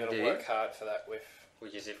 You really got to Indeed. work hard for that whiff.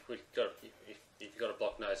 Which is if you've got a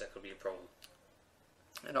blocked nose, that could be a problem.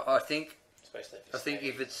 And I think Especially if I you think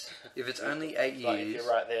sneeze. if it's only 8 years. Like if you're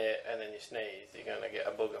right there and then you sneeze, you're going to get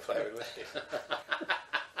a booger flavoured whiskey.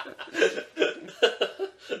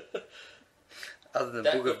 Other than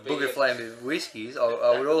That could be booger it. flavoured whiskies, I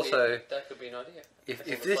would also. That could be an idea.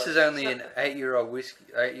 If this is only an 8-year-old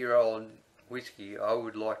whiskey, I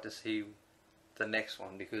would like to see the next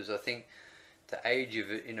one because I think the age of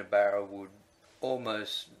it in a barrel would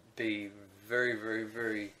almost be very, very,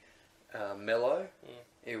 very mellow.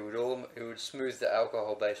 It would smooth the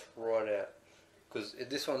alcohol base right out because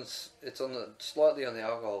it's slightly on the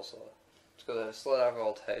alcohol side. It's got a slight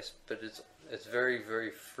alcohol taste, but it's very,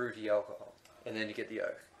 very fruity alcohol. And then you get the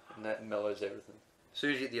oak, and that mellows everything. As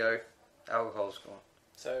soon as you get the oak, alcohol's gone.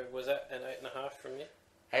 So was that an 8.5 from you?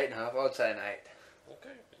 8.5, I'd say an 8. Okay.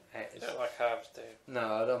 8 You don't like halves, do you? No,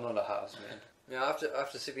 I'm not a halves man. Now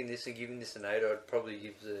after sipping this and giving this an 8, I'd probably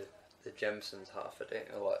give the Jamesons half a day,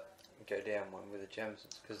 or like go down one with the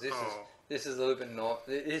Jamesons because this is a little bit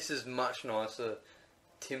this is much nicer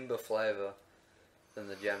timber flavour than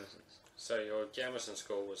the Jamesons. So your Jameson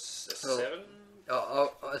score was a 7?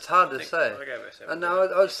 It's hard to say. I gave it a 7.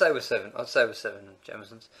 No, I'd say with 7. I'd say with 7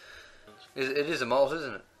 Jamesons. It is a malt,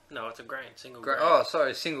 isn't it? No, it's a grain, single grain. Oh,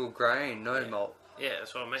 sorry, single grain, no malt. Yeah,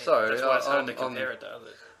 that's what I mean. Sorry, that's why it's hard to compare it to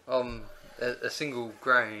others. A single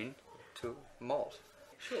grain to malt.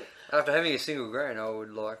 Sure. After having a single grain, I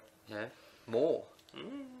would like, more.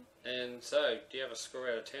 And so, do you have a score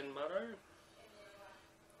out of 10, Marto?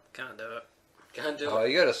 Can't do it. Can't do Oh,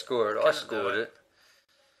 it. you got to score it. I Can't scored do it.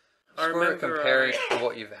 I Score it remember comparing to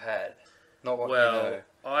what you've had, not what you know.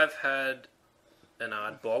 I've had an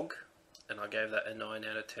Ardbog, and I gave that a 9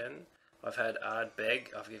 out of 10. I've had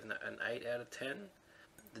Ardbeg, I've given that an 8 out of 10.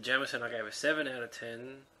 The Jameson I gave a 7 out of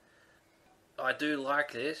 10. I do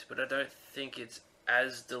like this, but I don't think it's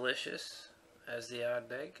as delicious as the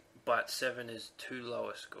Ardbeg, but 7 is too low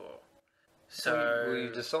a score. So Well, you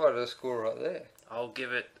decided to score right there. I'll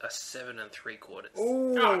give it a 7 3/4.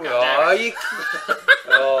 Ooh,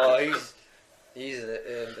 he's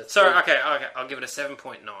a Sorry, okay, I'll give it a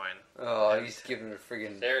 7.9. Oh, he's giving it a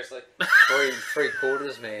friggin' Seriously? three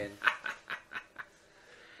quarters, man.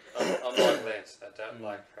 I'm like Lance. I don't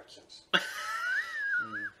like fractions.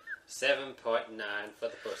 7.9 for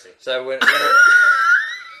the pussy. So when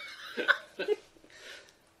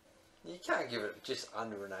you can't give it just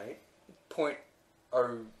under an 8.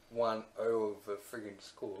 0.010 of a friggin'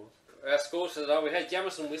 score. Our scores for the night, we had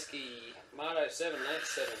Jameson Whiskey, Marto 7, Lance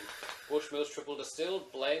 7, Bushmills Triple Distilled,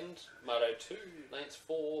 Blend, Marto 2, Lance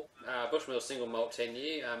 4, Bushmills Single Malt 10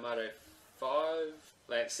 Year, Marto 5,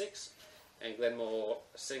 Lance 6, and Glenmore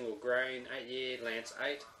Single Grain 8 Year, Lance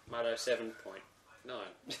 8, Marto 7.9.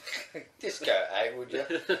 Just go 8, would you?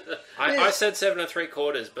 I said 7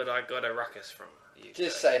 3/4, but I got a ruckus from you.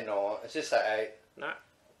 Just say 9. Just say 8. No,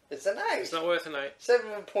 It's an 8. it's not worth an 8.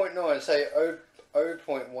 7.9. Say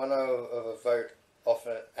 0.10 of a vote off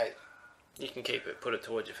an 8. You can keep it. Put it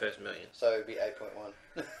towards your first million. So it'd be 8.1.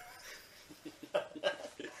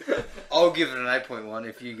 I'll give it an 8.1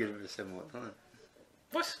 if you give it a 7.9.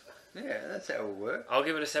 What? Yeah, that's how it will work. I'll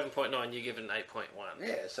give it a 7.9. You give it an 8.1.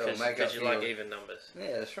 Yeah, so it'll make up because for you like your- even numbers.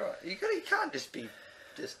 Yeah, that's right. You can't just be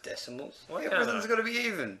just decimals. Why can't Everything's I? got to be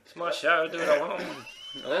even. It's my show. Do what I want.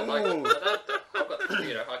 I don't like it. I've got the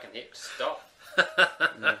computer. I can hit stop.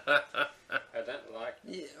 I don't like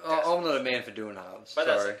Yeah, I'm not a man for doing halves. But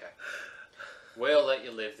Sorry. that's okay. We'll let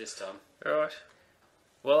you live this time. Right.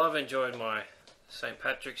 Well, I've enjoyed my St.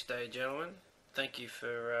 Patrick's Day, gentlemen. Thank you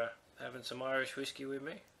for having some Irish whiskey with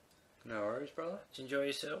me. No worries, brother. Did you enjoy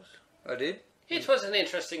yourselves? I did. It was an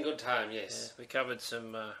interesting good time, yes. Yeah, we covered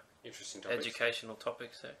some Interesting topics. educational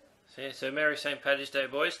topics there. So Merry St. Patrick's Day,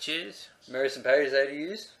 boys. Cheers. Merry St. Patrick's Day to you.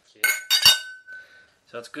 Cheers.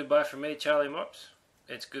 So it's goodbye from me, Charlie Mops.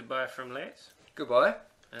 It's goodbye from Lance. Goodbye.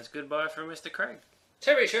 And it's goodbye from Mr. Craig.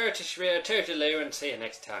 So be sure to toodaloo and see you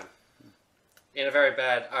next time. In a very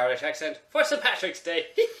bad Irish accent for St. Patrick's Day.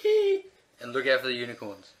 And look out for the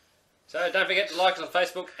unicorns. So don't forget to like us on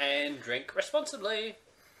Facebook and drink responsibly.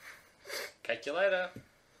 Catch you later.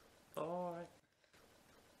 Bye.